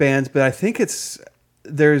those bands, but I think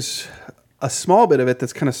there's a small bit of it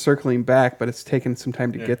that's kind of circling back, but it's taken some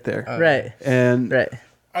time to get there. Right. And Right.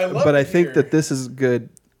 I think that this is good.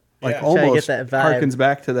 Like Yeah. almost Try to get that vibe. harkens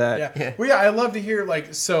back to that. Yeah. Well, yeah, I love to hear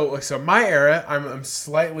like so my era. I'm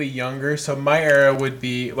slightly younger, so my era would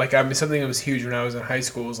be like something that was huge when I was in high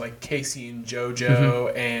school was like Casey and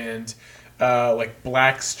JoJo and like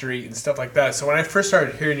Blackstreet and stuff like that. So when I first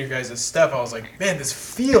started hearing you guys' stuff, I was like, man, this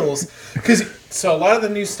feels so a lot of the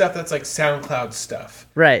new stuff that's like SoundCloud stuff.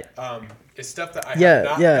 Right. Is stuff that I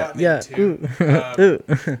have not gotten into.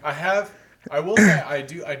 I will say I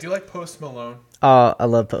do like Post Malone. Oh, I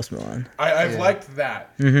love Post Malone. I've liked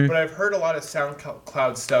that, but I've heard a lot of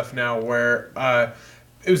SoundCloud stuff now where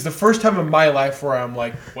it was the first time in my life where I'm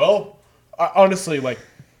like, well, honestly, like,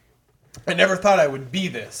 I never thought I would be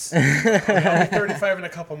this. I'll be 35 in a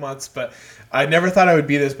couple months, but I never thought I would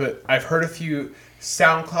be this. But I've heard a few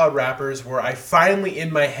SoundCloud rappers where I finally,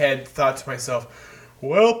 in my head, thought to myself,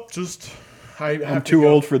 well, just... I'm too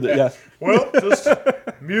old for that. Yeah. Well, just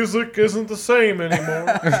music isn't the same anymore.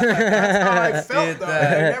 That's how I felt, though.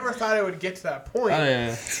 I never thought I would get to that point. Oh,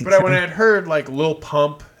 yeah. But when I had heard, like, Lil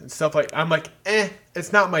Pump and stuff like, I'm like,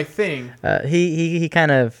 it's not my thing. He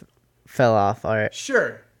kind of fell off. All right.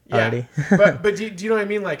 Sure. Yeah. Already. but do you know what I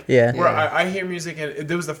mean? Like, Yeah. where I hear music, and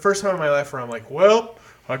there was the first time in my life where I'm like, well,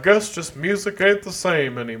 I guess just music ain't the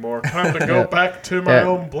same anymore. Time to go back to my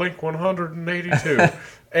own Blink 182.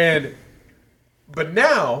 But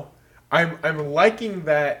now, I'm liking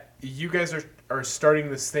that you guys are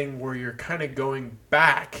starting this thing where you're kind of going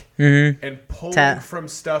back and pulling from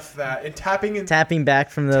stuff and tapping back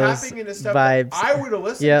from those into stuff vibes. that I would have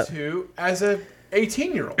listened to as a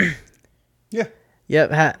 18-year-old. Yeah. Yep.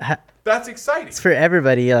 That's exciting. It's for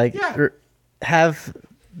everybody. Like, have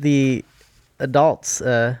the adults,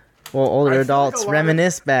 older like adults,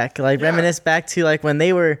 reminisce back to like when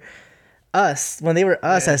they were us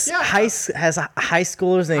as high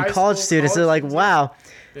schoolers and college students. They're like, wow,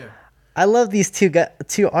 I love these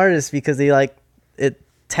two artists because they like it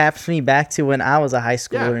taps me back to when I was a high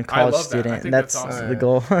schooler and college student. And that's awesome. the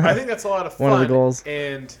goal. I think that's a lot of fun. One of the goals.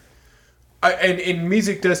 And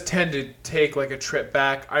music does tend to take like a trip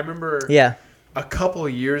back. I remember a couple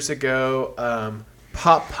of years ago,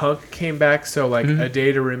 pop punk came back, so like A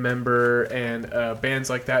Day to Remember and bands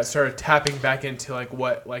like that started tapping back into like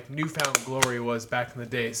what like Newfound Glory was back in the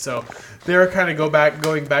day. So they were kind of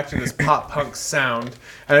going back to this pop punk sound,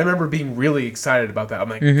 and I remember being really excited about that. I'm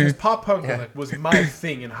like, because pop punk was my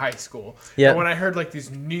thing in high school. And when I heard like these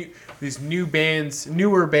newer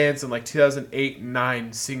bands in like 2008 and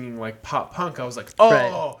 9 singing like pop punk, I was like, oh.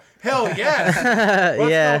 Right. Hell yes. Let's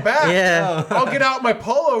go back. Yeah. I'll get out my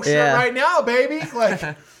polo shirt right now, baby.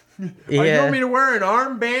 Like, you want me to wear an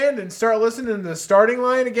armband and start listening to the starting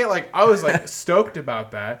line again? Like, I was like stoked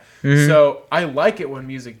about that. So I like it when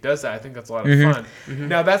music does that. I think that's a lot of fun.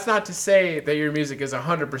 Now, that's not to say that your music is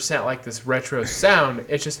 100% like this retro sound.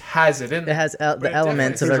 It just has it in there. It has the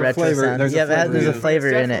elements of a retro flavor. sound. There's a flavor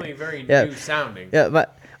in it. It's definitely very new sounding. Yeah,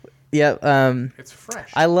 but it's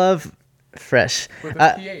fresh. I love fresh. With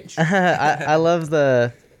a PH. I love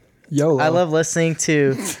the YOLO. I love listening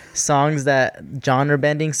to songs genre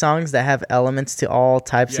bending songs that have elements to all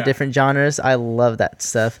types of different genres. I love that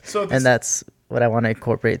stuff. And that's what I want to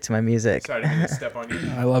incorporate to my music. Sorry to step on you.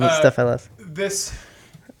 I love it. Stuff I love.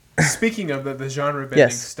 Speaking of the genre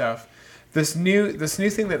bending stuff, this new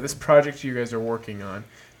thing that this project you guys are working on,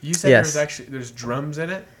 you said there's drums in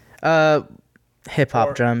it? Hip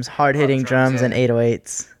hop drums, hard hitting drums and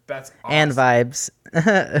 808s. That's awesome. And vibes.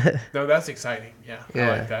 No, that's exciting. Yeah, I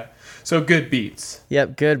like that. So good beats.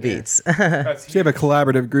 Yep, good beats. So you have a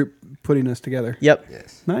collaborative group putting us together. Yep.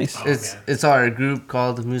 Yes. Nice. It's our group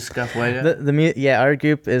called Música Fuega. Our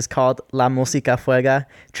group is called La Música Fuega.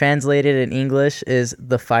 Translated in English is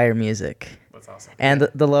the fire music. That's awesome. And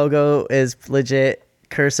the logo is legit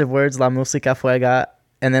cursive words La Música Fuega,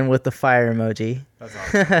 and then with the fire emoji. That's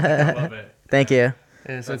awesome. I love it. Thank you.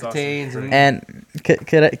 Yeah, so it contains And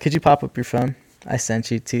could you pop up your phone? I sent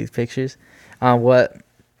you 2 pictures on what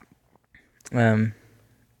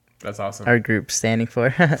that's awesome. Our group's standing for.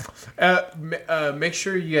 Make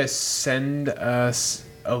sure you guys send us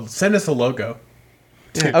a logo.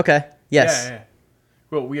 Too. Okay. Yes. Yeah.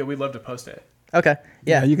 Well, we'd love to post it. Okay.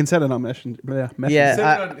 Yeah. You can send it on Messenger. Yeah.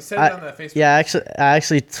 Send it on that Facebook. Yeah. I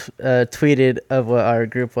actually tweeted of what our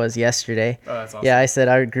group was yesterday. Oh, that's awesome. Yeah, I said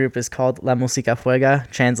our group is called La Música Fuega.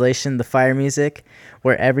 Translation: the fire music,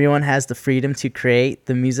 where everyone has the freedom to create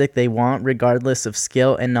the music they want, regardless of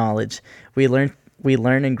skill and knowledge. We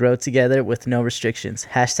learn and grow together with no restrictions.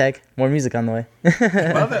 # more music on the way.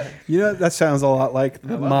 Love it. You know, that sounds a lot like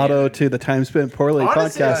the motto to the Time Spent Poorly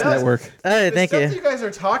podcast network. Hey, thank you. You guys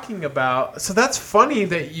are talking about. So that's funny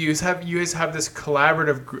that you guys have this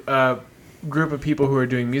collaborative group of people who are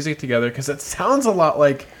doing music together, because it sounds a lot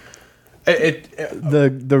like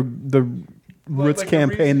the Roots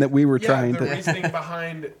campaign that we were trying to. The reasoning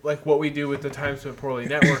behind like what we do with the Time Spent Poorly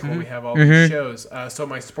network when we have all these shows. So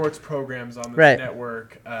my sports programs on this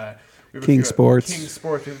network. We have King Sports. We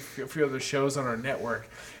have a few other shows on our network.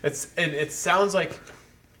 It sounds like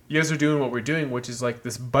you guys are doing what we're doing, which is like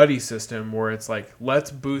this buddy system where it's like, let's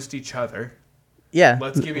boost each other. Yeah.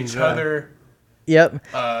 Let's give each other. Yep.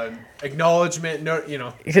 Acknowledgement.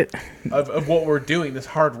 Of what we're doing. This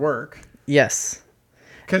hard work. Yes.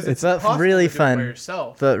 because it's But possible really to do it fun. by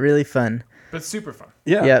yourself, But really fun. but super fun.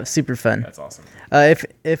 Yeah. Yeah, super fun. That's awesome.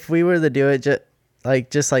 If we were to do it,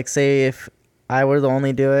 just like say if I were the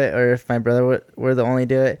only do it, or if my brother were the only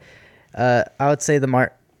do it, I would say the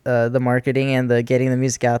marketing and the getting the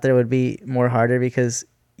music out there would be more harder because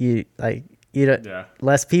you don't Yeah.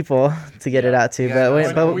 less people to get it out to.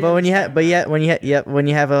 Yeah, But when you have when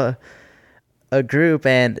you have a group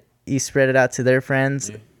and you spread it out to their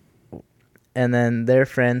friends, and then their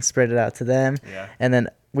friends spread it out to them, Yeah. and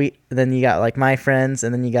then you got like my friends,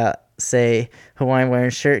 and then you got say Hawaiian wearing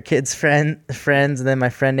shirt kids friends, and then my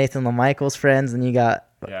friend Nathan LaMichael's friends, and you got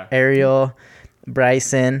Yeah. Ariel,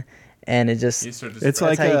 Bryson, and it just You sort of It's spread-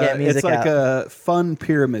 like how you get music it's like out. a fun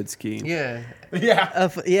pyramid scheme. Yeah. yeah.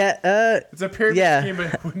 It's It's a pyramid yeah. scheme,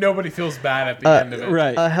 but nobody feels bad at the end of it.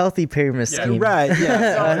 Right. a healthy pyramid Yeah, scheme. Right.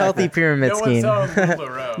 Yeah. A healthy pyramid No one's scheme. selling middle of the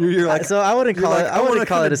road. You're like, So I wouldn't you're call like, it. I wouldn't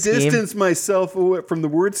call it a scheme. distance myself away from the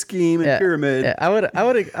word scheme and Yeah, pyramid. Yeah, I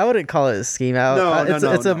wouldn't call it a scheme. No, it's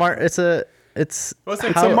no, a no. it's Well, it's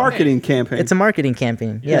It's how- a marketing campaign. it's a marketing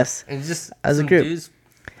campaign. Yes. And just As a some group. dudes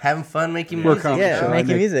having fun making We're music. comedy Yeah, show. I making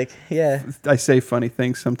make- music. Yeah. I say funny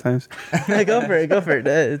things sometimes. Go for it. Go for it.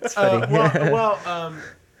 It's funny.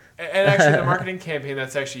 And actually, the marketing campaign,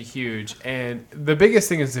 that's actually huge. And the biggest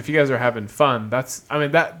thing is if you guys are having fun, that's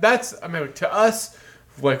to us,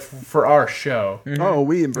 like for our show. Oh,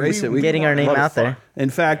 we embrace it. We Getting our name love out fun. there. In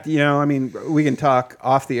fact, we can talk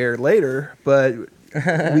off the air later, but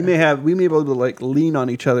we may be able to like lean on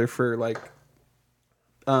each other for like,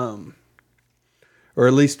 or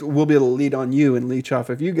at least we'll be able to lead on you and leach off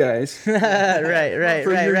of you guys. right.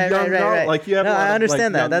 For your young knowledge, like, you have a No, lot I of,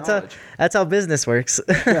 understand like, that. young That's how business works.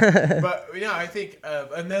 But I think,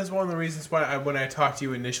 and that's one of the reasons why when I talked to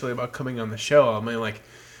you initially about coming on the show, I mean, like,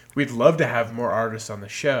 we'd love to have more artists on the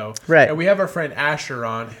show, Right. And we have our friend Asher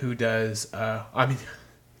on, who does. Asher,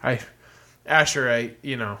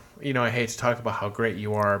 I hate to talk about how great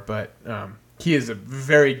you are, but he is a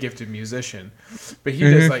very gifted musician. But he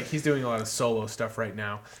does he's doing a lot of solo stuff right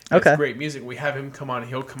now. It's Okay. great music. We have him come on.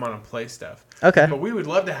 He'll come on and play stuff. Okay. But we would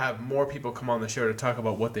love to have more people come on the show to talk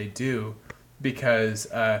about what they do, because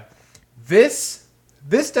this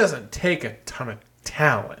doesn't take a ton of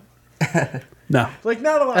talent. No. Like,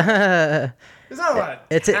 not a lot. There's not a lot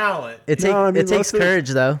of talent. It No, takes most of the- courage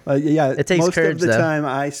though. Yeah, It takes most courage, of the though. time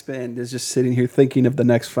I spend is just sitting here thinking of the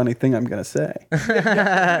next funny thing I'm going to say,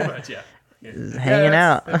 Pretty much, yeah. Hanging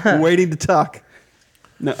out. waiting to talk.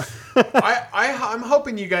 No, I'm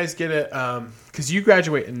hoping you guys get it, because you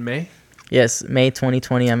graduate in May. Yes, May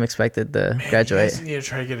 2020. I'm expected to You graduate. guys need to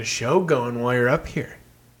try to get a show going while you're up here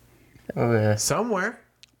Oh yeah. somewhere.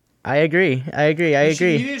 I agree. You need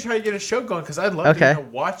to try to get a show going, because I'd love Okay. to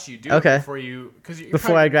watch you do Okay. it before you.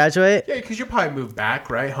 Before I graduate. Yeah, because you'll probably move back,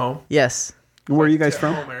 right? Home. Yes. where are you guys To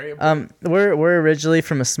from? Home area. We're originally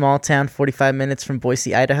from a small town 45 minutes from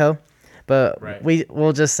Boise, Idaho. But Right.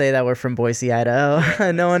 we'll just say that we're from Boise,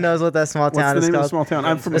 Idaho. No one knows what that small What's town the is name of the called. small town?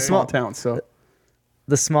 I'm from a small town, so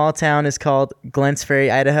The small town is called Glens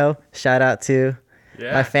Ferry, Idaho. Shout out to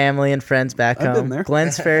Yeah. my family and friends back I've home. been there.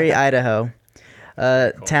 Glens Ferry, Idaho.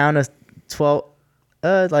 Town of 12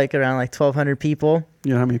 like around like 1,200 people.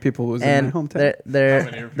 you know how many people was in my And hometown? they're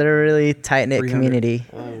a really tight knit 300. community.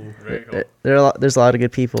 Very cool. There's a lot of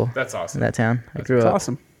good people That's in awesome. that town. I grew It's up,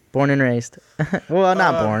 awesome. born and raised. Well,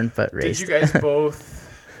 not born, but Did raised. you guys both?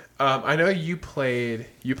 I know you played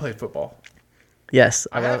football. Yes,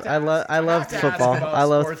 I have to I ask- I loved have to ask football. about I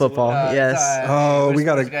loved sports a little football. bit. Yes, Oh, we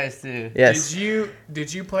gotta- guys too. yes.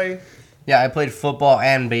 Did you play? Yeah, I played football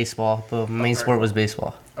and baseball, but my main Okay. sport was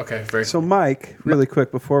baseball. Okay, very So, Mike, really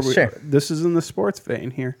quick before we, Sure. this is in the sports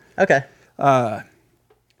vein here. Okay,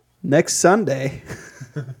 Next Sunday,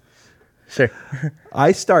 sure.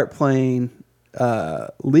 I start playing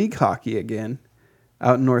league hockey again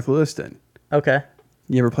out in North Lewiston. Okay.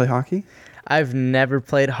 You ever play hockey? I've never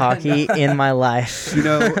played hockey in my life. You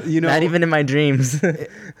know, Not even in my dreams.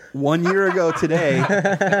 1 year ago today,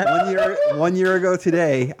 1 year ago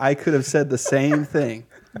today, I could have said the same thing.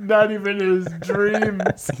 Not even his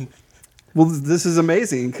dreams. Well, this is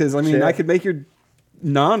amazing because I mean, Sure. I could make your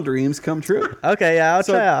non-dreams come true. Okay, yeah, I'll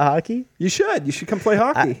So- try out hockey. You should come play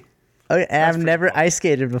hockey. Okay, and I've never ice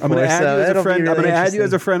skated before, I'm going to add so you as it'll a friend. be I'm really going to add you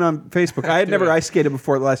as a interesting. friend on Facebook. I had never ice skated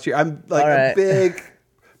before last year. I'm like All a right. big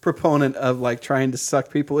proponent of like trying to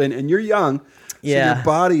suck people in, and you're young, so Yeah. your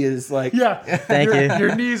body is like Yeah. Thank you.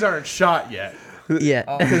 Your knees aren't shot yet. Yeah.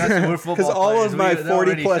 Oh, we're football because all players. of my They're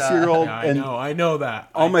already 40-plus shot. year old Yeah, and I know that.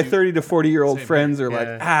 all my do. 30 to 40-year-old Same friends are here. like,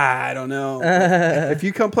 Yeah. I don't know. If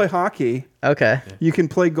you come play hockey, Okay. you can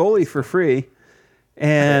play goalie for free.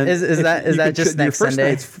 And Is that you can just your next first Sunday?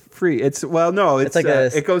 night's free. It's it's like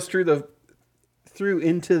it goes through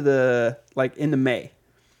into the into May.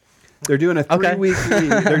 They're doing a 3-week league.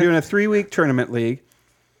 They're doing a 3-week tournament league.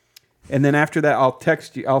 And then after that, I'll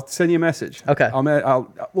text you. I'll send you a message. Okay.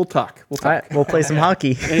 We'll talk. All right, we'll play some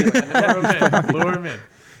hockey. Lure him in.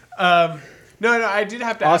 No, I did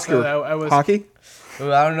have to Oscar, ask. Though, I was hockey?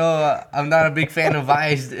 Well, I don't know. I'm not a big fan of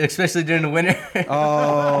ice, especially during the winter.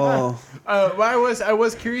 Oh. Well, I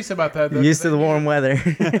was curious about that. Used to the warm weather.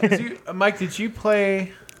 Mike, did you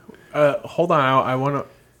play? Hold on, I want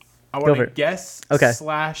Go for to it. guess. Okay.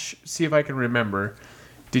 / see if I can remember.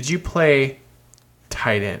 Did you play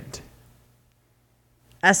tight end?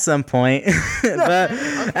 At some point,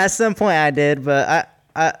 I did. But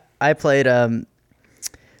I played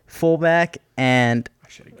fullback and I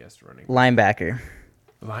should have guessed running linebacker.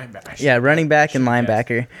 linebacker. Yeah, running back and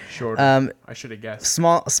linebacker. Short. Um, I should have guessed.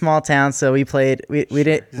 Small town, so we played. We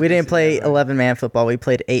didn't play 11-man football. We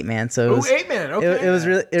played 8-man. So it was 8-man. Okay. it was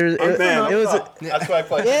really it was That's why I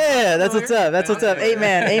play. yeah. That's what's up. That's what's up.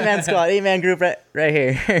 8-man squad. 8-man group right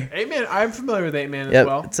here. 8-man. I'm familiar with 8-man as Yep,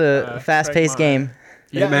 well. it's a fast-paced game.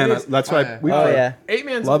 Yeah, man, it is. that's why we Oh play. yeah.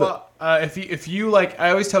 8-man's Love a lot. If you like, I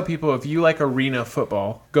always tell people if you like arena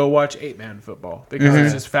football, go watch 8-man football because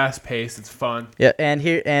it's just fast paced. It's fun. Yeah, and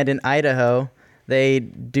in Idaho, they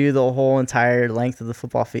do the whole entire length of the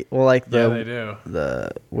football field. Well, like Yeah, they do.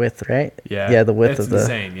 the width, right? Yeah, Yeah, the width it's of the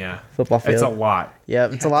insane. Yeah, football field. it's a lot. Yeah,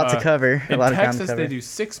 it's a lot to cover. A In lot of ground to Texas, cover. they do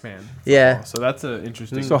 6-man. Yeah. football, so that's an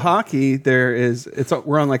interesting. So hockey,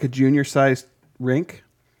 we're on like a junior sized rink.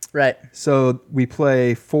 Right. So we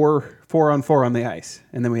play 4-on-4 on the ice,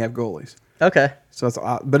 and then we have goalies. Okay. So it's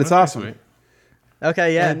awesome. Sweet.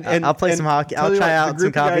 Okay. Yeah. And- I'll play and some hockey. tell I'll you try what, the out some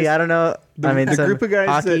group of hockey. guys- I don't know. The some group of guys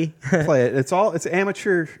hockey. that play it's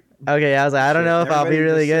amateur. Okay. I was like, I don't know if I'll be Everybody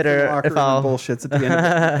really just good sits in the or locker if room and I'll. bullshits at the end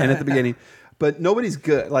and at the beginning. But nobody's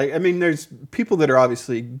good. Like, I mean, there's people that are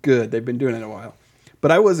obviously good. They've been doing it a while.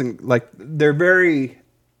 But I wasn't like they're very.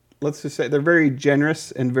 Let's just say they're very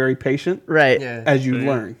generous and very patient. Right. Yeah. As you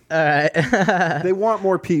learn, All right. they want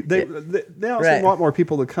more people. They also Right. want more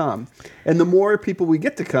people to come, and the more people we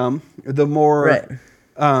get to come, the more, Right.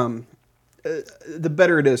 the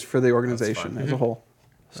better it is for the organization as a whole.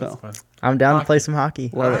 So Fun. I'm down to play some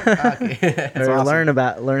hockey. love it. Or awesome.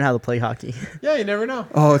 learn how to play hockey. Yeah, you never know.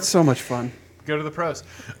 Oh, it's so much fun. Go to the pros.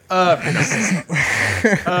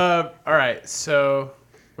 All right, so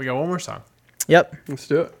we got one more song. Yep. Let's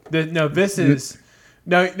do it. This is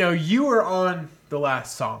no. You were on the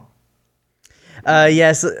last song.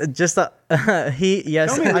 Yes. Just he.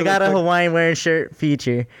 Yes. Tell me I really got a quick. Hawaiian wearing shirt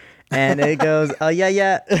feature, and it goes. Oh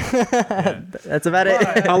yeah. That's about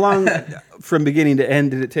it. How long from beginning to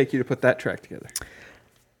end did it take you to put that track together?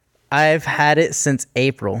 I've had it since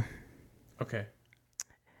April, Okay,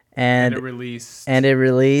 and it released. it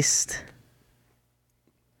released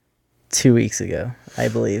 2 weeks ago, I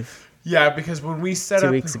believe. Yeah, because when we set 2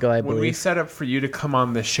 up weeks ago, I when we believe. set up for you to come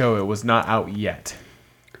on the show, it was not out yet.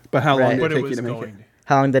 But how long Right. did But it it take you was to make it? going.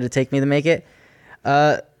 How long did it take me to make it?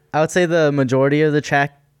 I would say the majority of the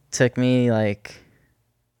track took me like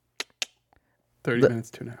 30 minutes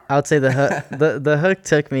to an hour. I would say the hook the hook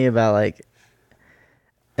took me about like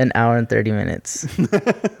an hour and 30 minutes,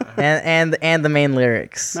 and the main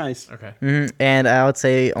lyrics. Nice. Okay. And I would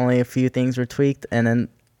say only a few things were tweaked, and then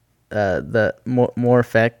the more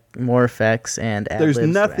effects and There's ad-libs were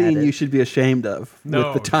nothing added. you should be ashamed of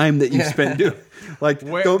No. with the time that you spent doing. Like,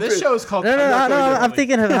 This show is called. No, I'm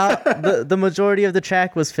thinking of how the majority of the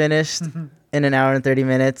track was finished in an hour and 30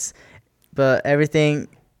 minutes, but everything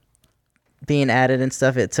being added and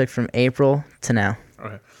stuff, it took from April to now.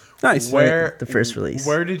 Okay. Nice. Where The first release.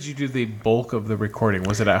 Where did you do the bulk of the recording?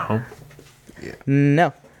 Was it at home?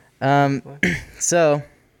 No. So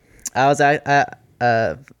I was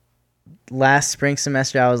last spring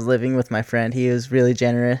semester I was living with my friend. He was really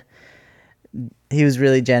generous. He was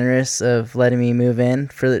really generous of letting me move in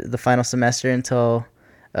for the final semester until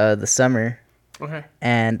the summer. Okay.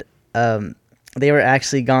 And they were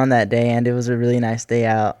actually gone that day, and it was a really nice day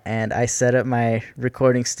out, and I set up my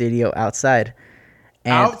recording studio outside.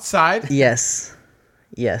 And Outside? Yes.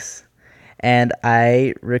 And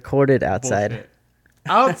I recorded outside. Bullshit.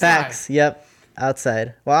 Outside. Facts. Yep.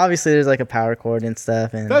 Outside. Well, obviously there's like a power cord and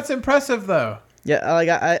stuff, and That's impressive, though. yeah, like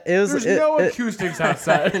it was There's it- no it- acoustics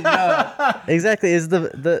outside. exactly. Is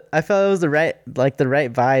the I felt it was the right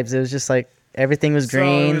vibes. It was just like everything was So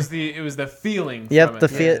green. it was the feeling. Yep, from the it.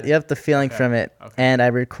 feel. Yep, the feeling Okay, from it. okay. And I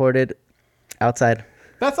recorded outside.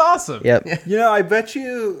 That's awesome. Yep. You know, I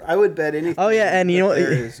would bet anything. Oh, yeah, and you know that what-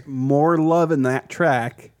 there is more love in that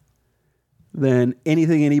track than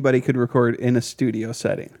anything anybody could record in a studio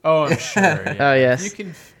setting. Oh, I'm sure. Yeah. Oh, yes. You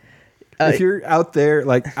can. If you're out there,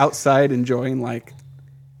 like outside, enjoying like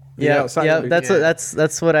the Yeah, outside yeah. of it,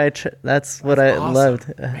 That's what I Awesome.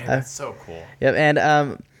 loved. Man, that's so cool. Yep,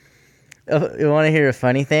 and you want to hear a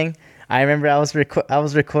funny thing? I remember I was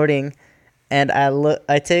recording, and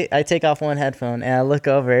I take off one headphone and I look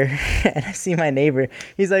over and I see my neighbor.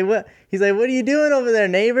 He's like, "What?" He's like, "What are you doing over there,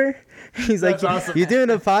 neighbor?" He's like, That's awesome. "You doing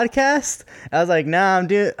a podcast?" I was like, "Nah, I'm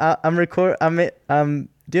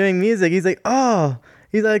doing music." He's like, "Oh."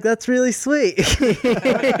 He's like, "That's really sweet."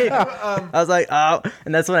 I was like, "Oh,"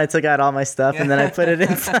 and that's when I took out all my stuff and then I put it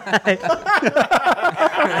inside.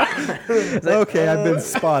 okay, I've been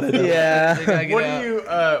spotted. Yeah.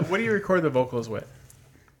 What do you record the vocals with?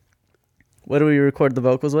 What do we record the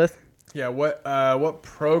vocals with? Yeah, what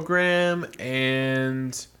program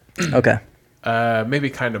and Okay. maybe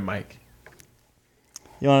kind of mic?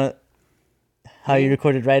 You want to? How you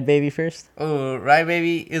recorded Ride Baby first? Oh, Right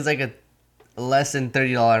Baby is like a less than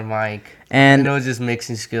 $30 mic. And it was just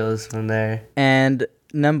mixing skills from there. And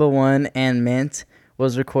Number One and Mint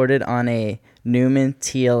was recorded on a Neumann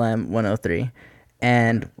TLM 103.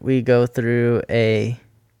 And we go through a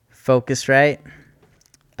Focusrite,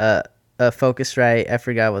 I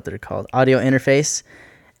forgot what they're called, audio interface,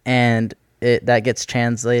 and that gets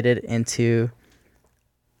translated into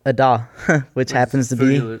a DAW, which happens to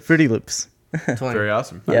Fruity be Loops. Fruity Loops. 20. Very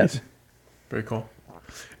awesome. Yes. Very cool.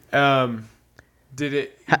 So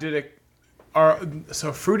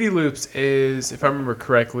Fruity Loops is, if I remember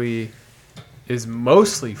correctly, is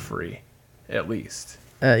mostly free, at least.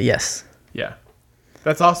 Yes. Yeah,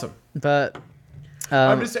 that's awesome. But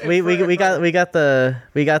I'm just saying we got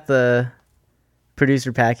the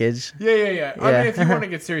producer package. Yeah. I Yeah. mean, if you want to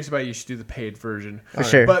get serious about it, you should do the paid version. For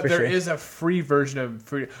sure. But for there sure. is a free version of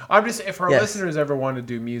Fruity. I'm just, if our Yes. listeners ever want to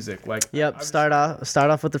do music, like Yep. Start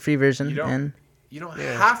off with the free version. You don't- and you don't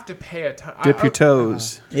have to pay a ton. Dip your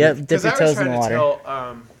toes. Yep. Dip Because your I was toes in trying the to water.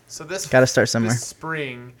 tell, so this Gotta start somewhere. This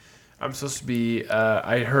spring, I'm supposed to be.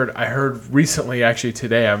 I heard recently, actually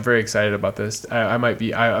today. I'm very excited about this. I'm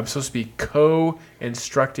supposed to be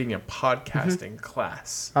co-instructing a podcasting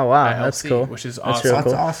class. Oh, wow, at that's LC, cool. Which is That's awesome. real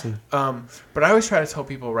That's cool. awesome. But I always try to tell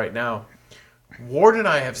people right now, Ward and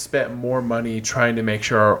I have spent more money trying to make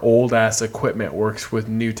sure our old ass equipment works with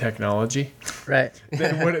new technology Right.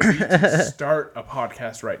 than would it be to start a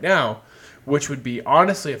podcast right now, which would be,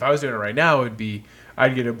 honestly, if I was doing it right now, it would be,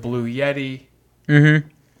 I'd get a Blue Yeti. Mm-hmm.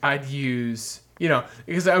 I'd use,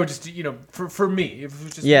 because I would just, for me, if it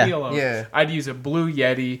was just Yeah. me alone, Yeah. I'd use a Blue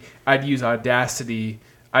Yeti, I'd use Audacity,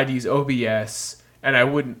 I'd use OBS, and I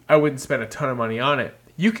wouldn't spend a ton of money on it.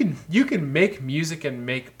 You can make music and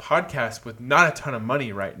make podcasts with not a ton of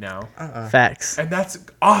money right now, Facts. and that's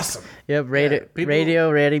awesome. Yep.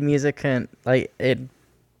 Radio, music, and like it.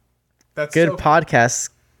 That's Good so cool. podcasts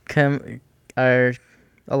are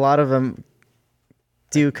a lot of them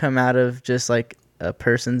do come out of just like a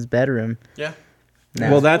person's bedroom. Yeah.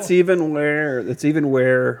 Now. Well, that's even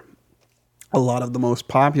where a lot of the most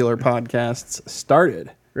popular podcasts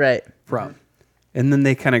started Right. from, and then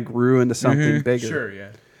they kind of grew into something bigger. Sure. Yeah.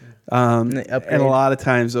 And they And upgrade. a lot of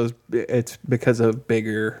times it's because of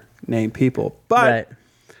bigger name people, but Right.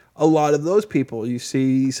 a lot of those people, you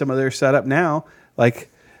see some of their setup now, like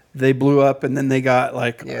they blew up and then they got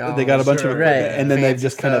they got a bunch sure. of Right. and then they've Fancy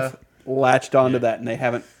just kind of stuff. latched onto that, and they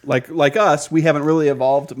haven't like us. We haven't really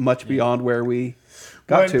evolved much beyond where we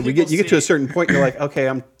got When to. You people get to a see- certain point, you're like, okay,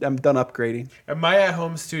 I'm done upgrading. And my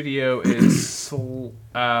at-home studio is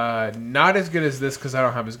not as good as this because I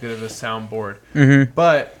don't have as good of a soundboard. Mm-hmm.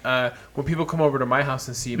 But when people come over to my house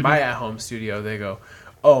and see my at-home studio, they go,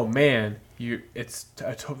 "Oh man, this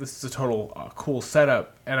is a total cool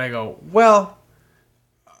setup." And I go, "Well,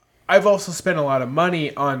 I've also spent a lot of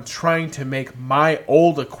money on trying to make my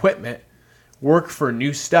old equipment work for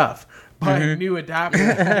new stuff." Buying new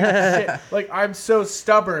adapters. Shit. Like, I'm so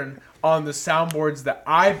stubborn on the soundboards that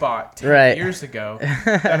I bought 10 Right. years ago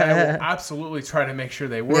that I will absolutely try to make sure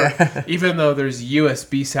they work. Even though there's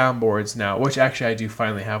USB soundboards now, which actually I do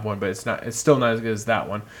finally have one, but it's still not as good as that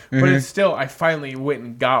one. But it's still, I finally went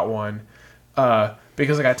and got one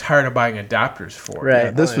because I got tired of buying adapters for it.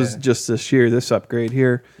 Right. This was just this year, this upgrade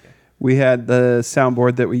here. We had the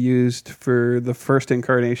soundboard that we used for the first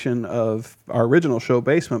incarnation of our original show,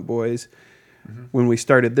 Basement Boys, when we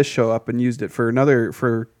started this show up, and used it for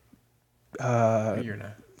A year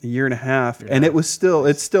now. a year and a half, and it's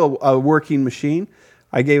still a working machine.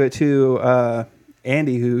 I gave it to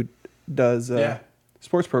Andy, who does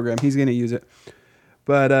sports program. He's going to use it,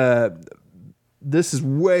 but this is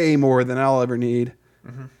way more than I'll ever need.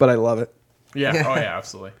 But I love it. Yeah. Oh yeah,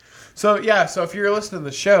 absolutely. So if you're listening to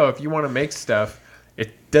the show, if you want to make stuff,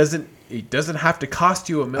 it doesn't have to cost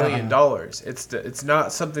you $1 million. It's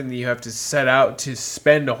not something that you have to set out to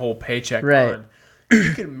spend a whole paycheck Right. on.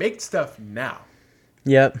 You can make stuff now,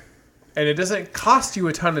 Yep. and it doesn't cost you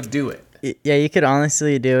a ton to do it. Yeah, you could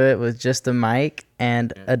honestly do it with just a mic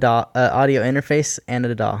and a audio interface and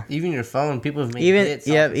a DAW. Even your phone, people have made Even- hits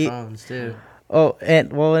yeah, off their phones too. Oh,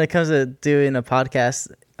 and well, when it comes to doing a podcast,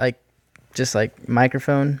 like just like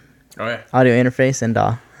microphone, Oh yeah. audio interface, and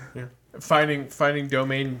DAW. Yeah. Finding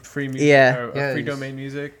domain free music. Yeah. Free Yes. domain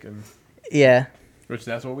music, and Yeah. which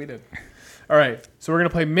that's what we did. All right, so we're gonna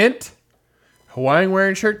play Mint, Hawaiian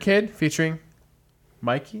Wearing Shirt Kid featuring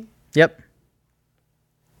Mikey. Yep.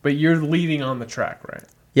 But you're leading on the track, right?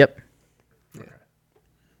 Yep.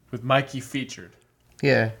 With Mikey featured.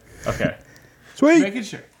 Yeah. Okay. Sweet. Making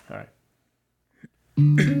sure. All right.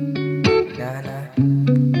 Nah, nah.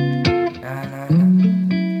 Nah, nah, nah.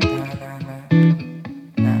 Nah, nah, nah.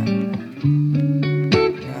 Nah.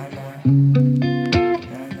 Nah,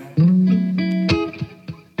 nah.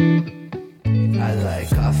 I like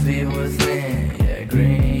coffee with mint, yeah,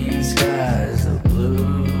 green skies, the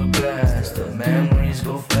blue grass, the memories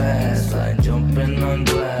go fast, like jumping on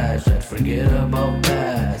glass, I forget about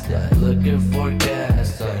past, like looking for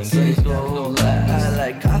gas, like things go last. I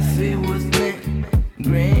like coffee with mint,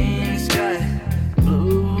 green sky,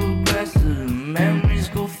 blue grass, the memories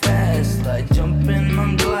go fast, like jumping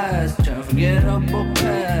on glass, trying to forget about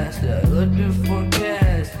past, yeah, looking for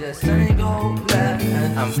gas, yeah, sunny go last.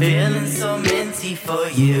 I'm feeling so minty for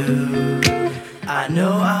you. I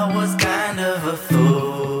know I was kind of a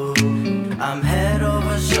fool. I'm head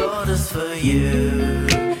over shoulders for you.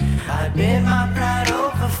 I bit my pride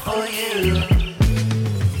over for you.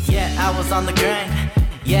 Yeah, I was on the grind.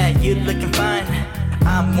 Yeah, you looking fine.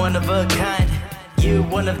 I'm one of a kind. You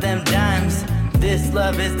one of them dimes. This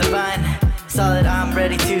love is divine. Solid, I'm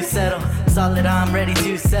ready to settle. Solid, I'm ready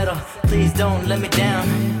to settle. Please don't let me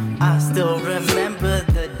down. I still remember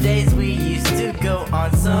the days we used to go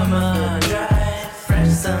on summer drive. Fresh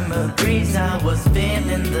summer breeze, I was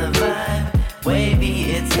feeling the vibe.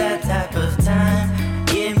 Wavy, it's that type of time.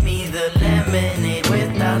 Give me the lemonade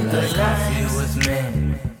without the limes. With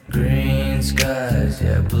me, green skies,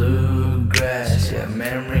 yeah, blue grass, yeah,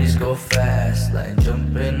 memories go fast, like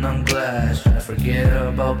jumping on glass. Try to forget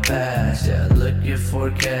about past, yeah, looking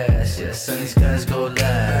for gas, yeah, sunny skies go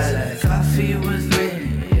last. I like coffee with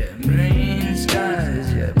me, yeah, green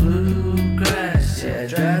skies, yeah, blue grass, yeah,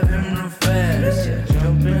 driving real fast, yeah,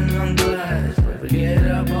 jumping on glass. Try to forget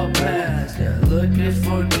about past, yeah, looking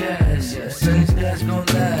for gas, yeah, sunny skies go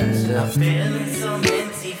last. I'm feeling so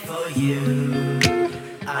minty for you.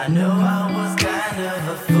 I know I was kind of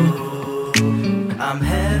a fool. I'm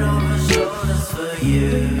head over shoulders for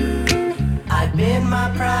you. I bit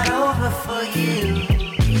my pride over for you.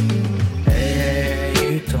 Hey,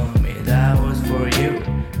 you told me that was for you.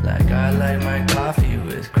 Like I like my coffee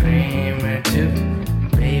with cream or two.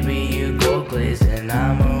 Baby, you gold glazed, and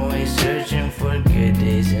I'm always searching for good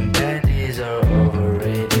days, and bad days are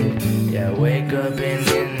overrated. Yeah, wake up in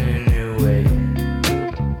a new way.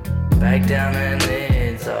 Back down and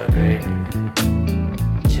it's all great.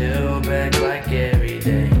 Chill back like every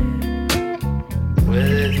day.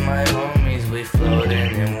 With my homies, we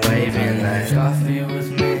floating and waving like coffee with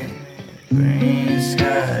me. Green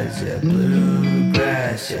skies, yeah, blue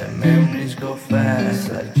grass, yeah, memories go fast,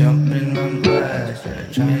 like jumping on glass, yeah,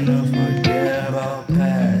 trying to forget about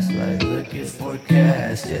past, like looking for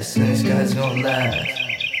gas, yeah, sunny skies gon' last.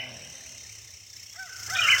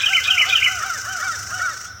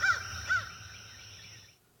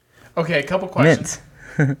 Okay, a couple questions.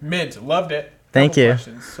 Mint. Mint, loved it. Thank Couple you.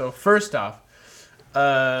 Questions. So first off,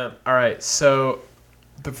 all right. So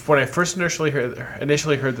when I first initially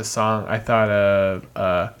heard the song, I thought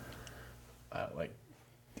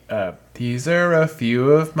these are a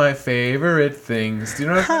few of my favorite things. Do you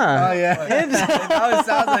know what Oh yeah. It always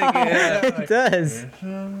sounds like it. Yeah. It does.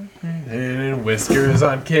 and whiskers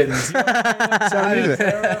on kittens? I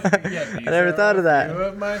never thought of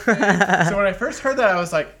that. So when I first heard that, I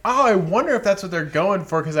was like, oh, I wonder if that's what they're going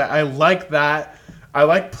for, because I like that. I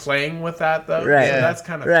like playing with that, though. Right. So that's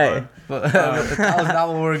kind of Right. fun. But that was not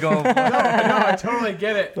what we were going for. No, I totally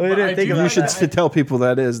get it. We but didn't I think do about You should that. tell people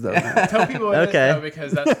that is though. Tell people it is, Okay. though,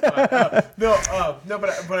 because that's fun. No,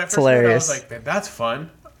 but when I first heard it, I hilarious. was like, "Man, that's fun.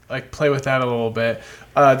 Like, play with that a little bit.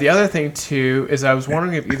 The other thing, too, is I was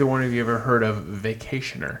wondering if either one of you ever heard of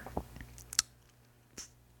Vacationer.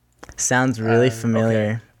 Sounds really familiar.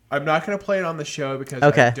 Okay. I'm not going to play it on the show because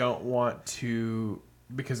Okay. I don't want to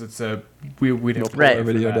because it's we'd have to Right. pay for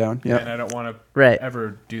Video that, down, yep. and I don't want to Right.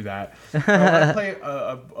 ever do that. I want to play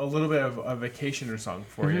a little bit of a Vacationer song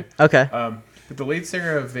for you. Okay. The lead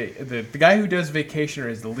singer of the guy who does Vacationer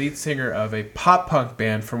is the lead singer of a pop punk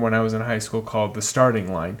band from when I was in high school called The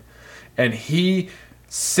Starting Line, and he,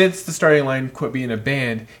 since The Starting Line quit being a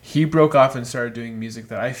band, he broke off and started doing music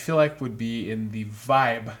that I feel like would be in the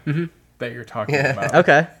vibe that you're talking about.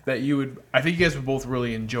 Okay. That you would, I think you guys would both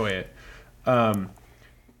really enjoy it. I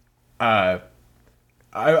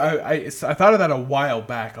thought of that a while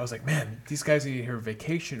back. I was like, man, these guys need to hear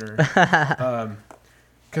Vacationer.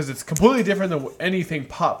 Because it's completely different than anything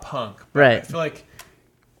pop punk. But Right. I feel like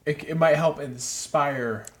it might help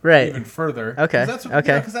inspire Right. even further. Okay, 'Cause that's,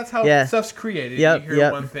 okay. Because that's how Yeah. stuff's created. Yep, You hear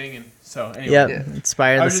yep. one thing, and so anyway. Yep. Yeah.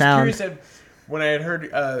 Inspire I the was just sound. curious when I had heard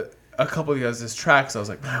a couple of you guys' tracks, I was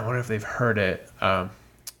like, man, I wonder if they've heard it.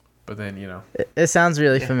 But then, It sounds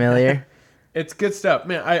really familiar. it's good stuff.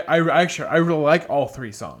 Man, I really like all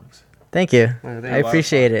three songs. Thank you. Well, I they-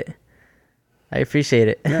 appreciate it. I appreciate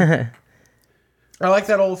it. I like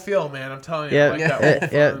that old feel, man. I'm telling you. I like that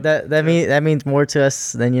old yeah. fun. That means more to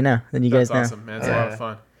us than you know. Than you That's guys know. awesome, man. It's a lot of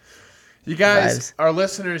fun. You guys, Vibes. our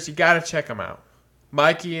listeners, you got to check them out.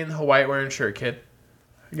 Mikey in the white wearing shirt kid.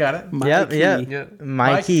 You got it? Yep. Yep. Yep.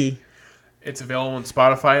 Mikey. It's available on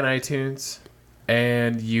Spotify and iTunes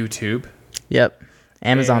and YouTube. Yep.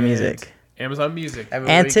 Amazon And Music Amazon Music.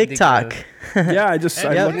 Everywhere and you can think TikTok. of. Yeah, I Yep.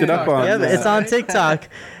 looked it up on. Yep, it's on TikTok.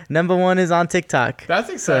 Number 1 is on TikTok.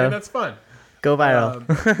 That's exciting. So- That's fun. Go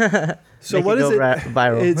viral. So Make what it is go it?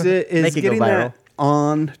 viral. Is Make it go getting that viral.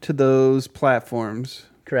 on to those platforms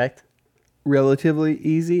Correct. relatively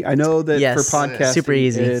easy? I know that Yes. for podcasting, Super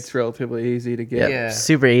easy. it's relatively easy to get Yep. Yeah.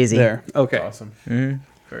 Super easy. there. Okay, That's awesome.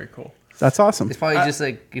 Very cool. that's awesome. It's probably just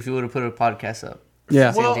like if you would have put a podcast up.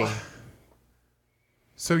 Yeah, Same Well, thing.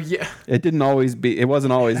 So, yeah. it didn't always be. It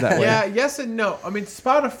wasn't always that way. Yeah, yes and no. I mean,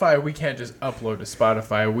 Spotify, we can't just upload to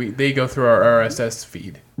Spotify. They go through our RSS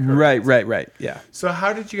feed. Right. Yeah. So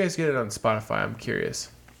how did you guys get it on Spotify? I'm curious.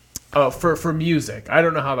 Oh, for music. I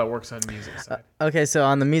don't know how that works on music side. Okay, so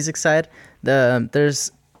on the music side,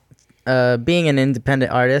 there's being an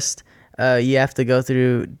independent artist, you have to go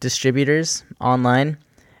through distributors online,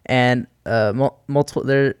 and multiple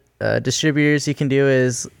distributors you can do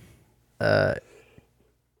is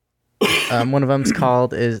one of them's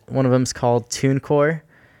called TuneCore,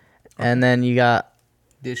 and then you got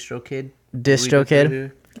DistroKid.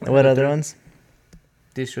 DistroKid. What other ones?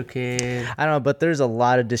 DistroKid. I don't know, but there's a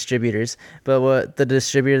lot of distributors. But what the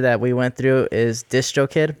distributor that we went through is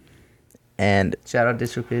DistroKid, and Shout out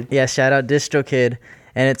DistroKid. yeah, shout out DistroKid,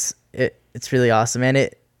 and it's really awesome. And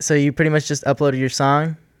so you pretty much just upload your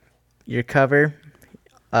song, your cover,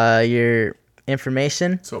 your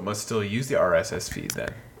information. So it must still use the RSS feed then.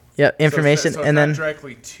 Yep, information, so it's and not then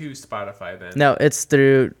directly to Spotify then. no, it's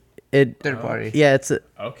through it. Third party. Yeah, it's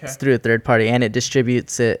Okay. through a third party, and it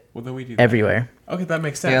distributes it Well, then we do that. everywhere. Okay, that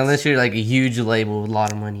makes sense. Yeah, unless you're like a huge label with a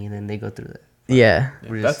lot of money, then they go through that. Yeah. Yeah,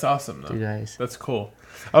 We're that's just awesome two though. guys. That's cool.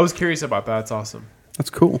 I was curious about that. That's awesome. That's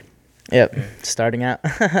cool. Yep. Starting out.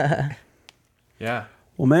 Yeah.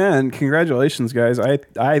 Well, man, congratulations, guys. I think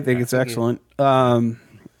it's thank you. excellent. I'm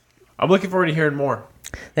looking forward to hearing more.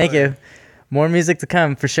 Thank you. More music to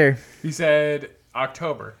come for sure. You said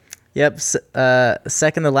October. Yep.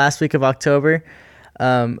 Second to last week of October,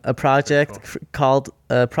 a project called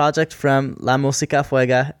Project from La Música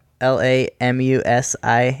Fuega,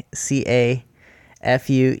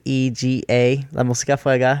 LaMusicaFuega, La Música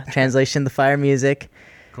Fuega. Translation: The Fire Music.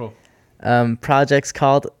 Cool. Projects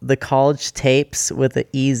called The College Tapes with the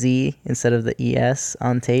EZ instead of the ES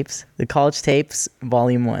on tapes. The College Tapes,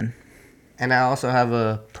 Volume 1. And I also have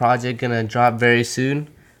a project gonna drop very soon,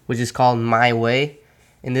 which is called My Way.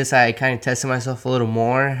 In this, I kind of tested myself a little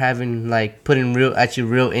more, having like putting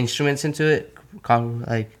real instruments into it,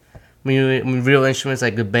 real instruments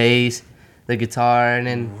like the bass, the guitar, and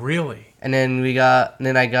then Really?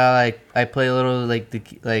 I play a little like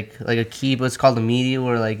a key, but it's called a MIDI,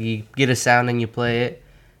 where like you get a sound and you play it.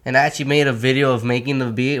 And I actually made a video of making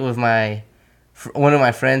the beat with one of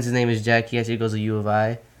my friends. His name is Jack. He actually goes to U of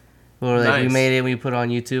I. Where like we Nice. made it, we put it on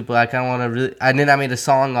YouTube, but I kind of want to really. And then I made a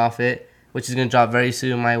song off it, which is gonna drop very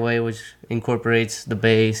soon, My Way, which incorporates the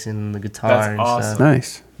bass and the guitar That's and awesome. stuff.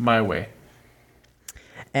 Nice. My way.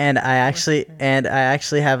 And I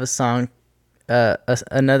actually have a song,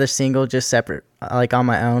 another single just separate, like on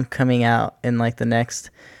my own, coming out in like the next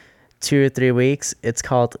 2 or 3 weeks. It's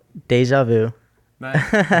called Deja Vu.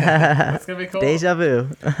 Nice. That's gonna be cool. Deja vu.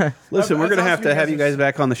 Listen, we're That's gonna have awesome to you have guys you guys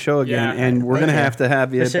back on the show again, Yeah. and we're gonna have to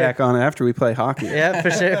have you For sure. back on after we play hockey. Yeah,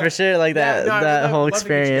 for sure. Like that, Yeah, no, I'd that love- whole love to get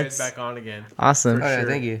you guys experience. back on again. Awesome. Oh, yeah, sure.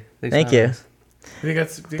 thank you. Thanks Thank for having you. us. I think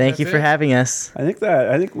that's. Thank you for having us. I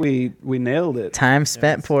think we nailed it. Time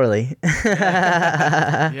spent poorly.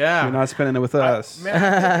 Yeah. You're not spending it with us.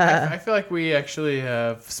 Man, I feel like we actually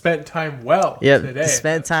have spent time well Yep. today.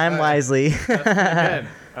 Spent time wisely. That's pretty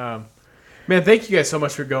good. Man, thank you guys so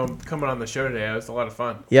much for coming on the show today. It was a lot of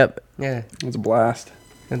fun. Yep. Yeah, It was a blast.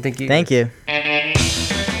 and thank you. Thank you. And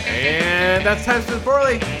that's Time Spent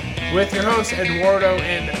Poorly with your host, Eduardo,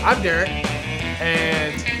 and I'm Derek.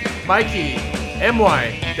 And Mikey,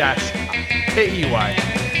 MY-KEY,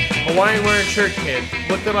 Hawaiian Wearing Shirt Kid.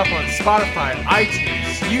 Look them up on Spotify,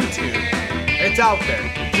 iTunes, YouTube. It's out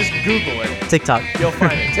there. Just Google it. TikTok. You'll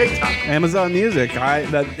find it. TikTok. Amazon Music.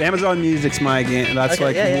 Amazon Music's my game. That's Okay,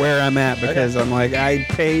 like yeah, yeah. where I'm at because I'm like I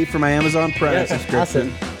pay for my Amazon Prime Yeah,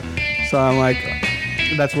 subscription. So I'm like,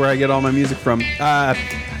 that's where I get all my music from.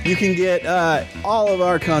 You can get all of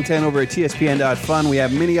our content over at tspn.fun. We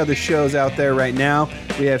have many other shows out there right now.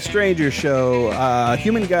 We have Stranger Show,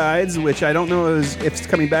 Human Guides, which I don't know if it's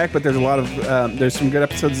coming back, but there's a lot of there's some good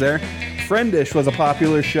episodes there. Friendish was a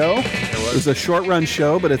popular show. It was a short run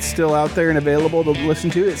show, but it's still out there and available to listen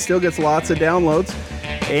to. It still gets lots of downloads.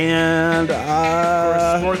 And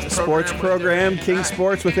sports program, King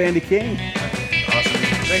Sports with Andy King. Awesome.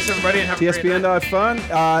 Thanks, everybody, and have a great night.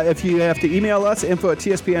 TSPN.fun. If you have to email us,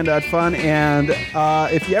 info@tspn.fun. And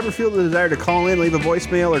if you ever feel the desire to call in, leave a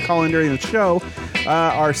voicemail, or call in during the show,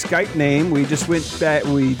 our Skype name, we just went back,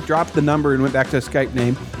 we dropped the number and went back to a Skype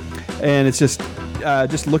name. And it's just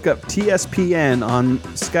look up TSPN on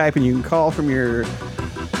Skype, and you can call from your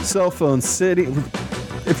cell phone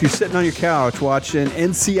if you're sitting on your couch watching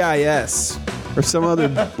NCIS or some other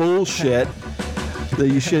bullshit that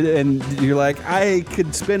you should, and you're like, I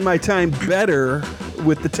could spend my time better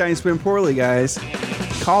with the Time Spent Poorly guys.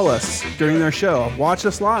 Call us during their show. Watch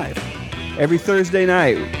us live every Thursday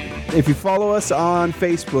night. If you follow us on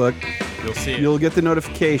Facebook, You'll see it. you'll get the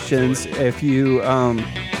notifications. If you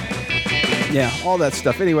yeah, all that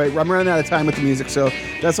stuff. Anyway, I'm running out of time with the music, so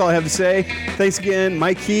that's all I have to say. Thanks again,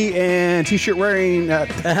 Mike Key, and t-shirt wearing,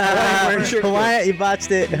 Hawaiian wearing shirt. Hawaiian, you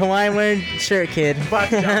botched it. Hawaiian wearing shirt kid. Bye.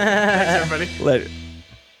 Thanks, everybody. Later.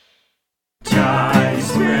 Time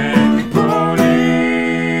spent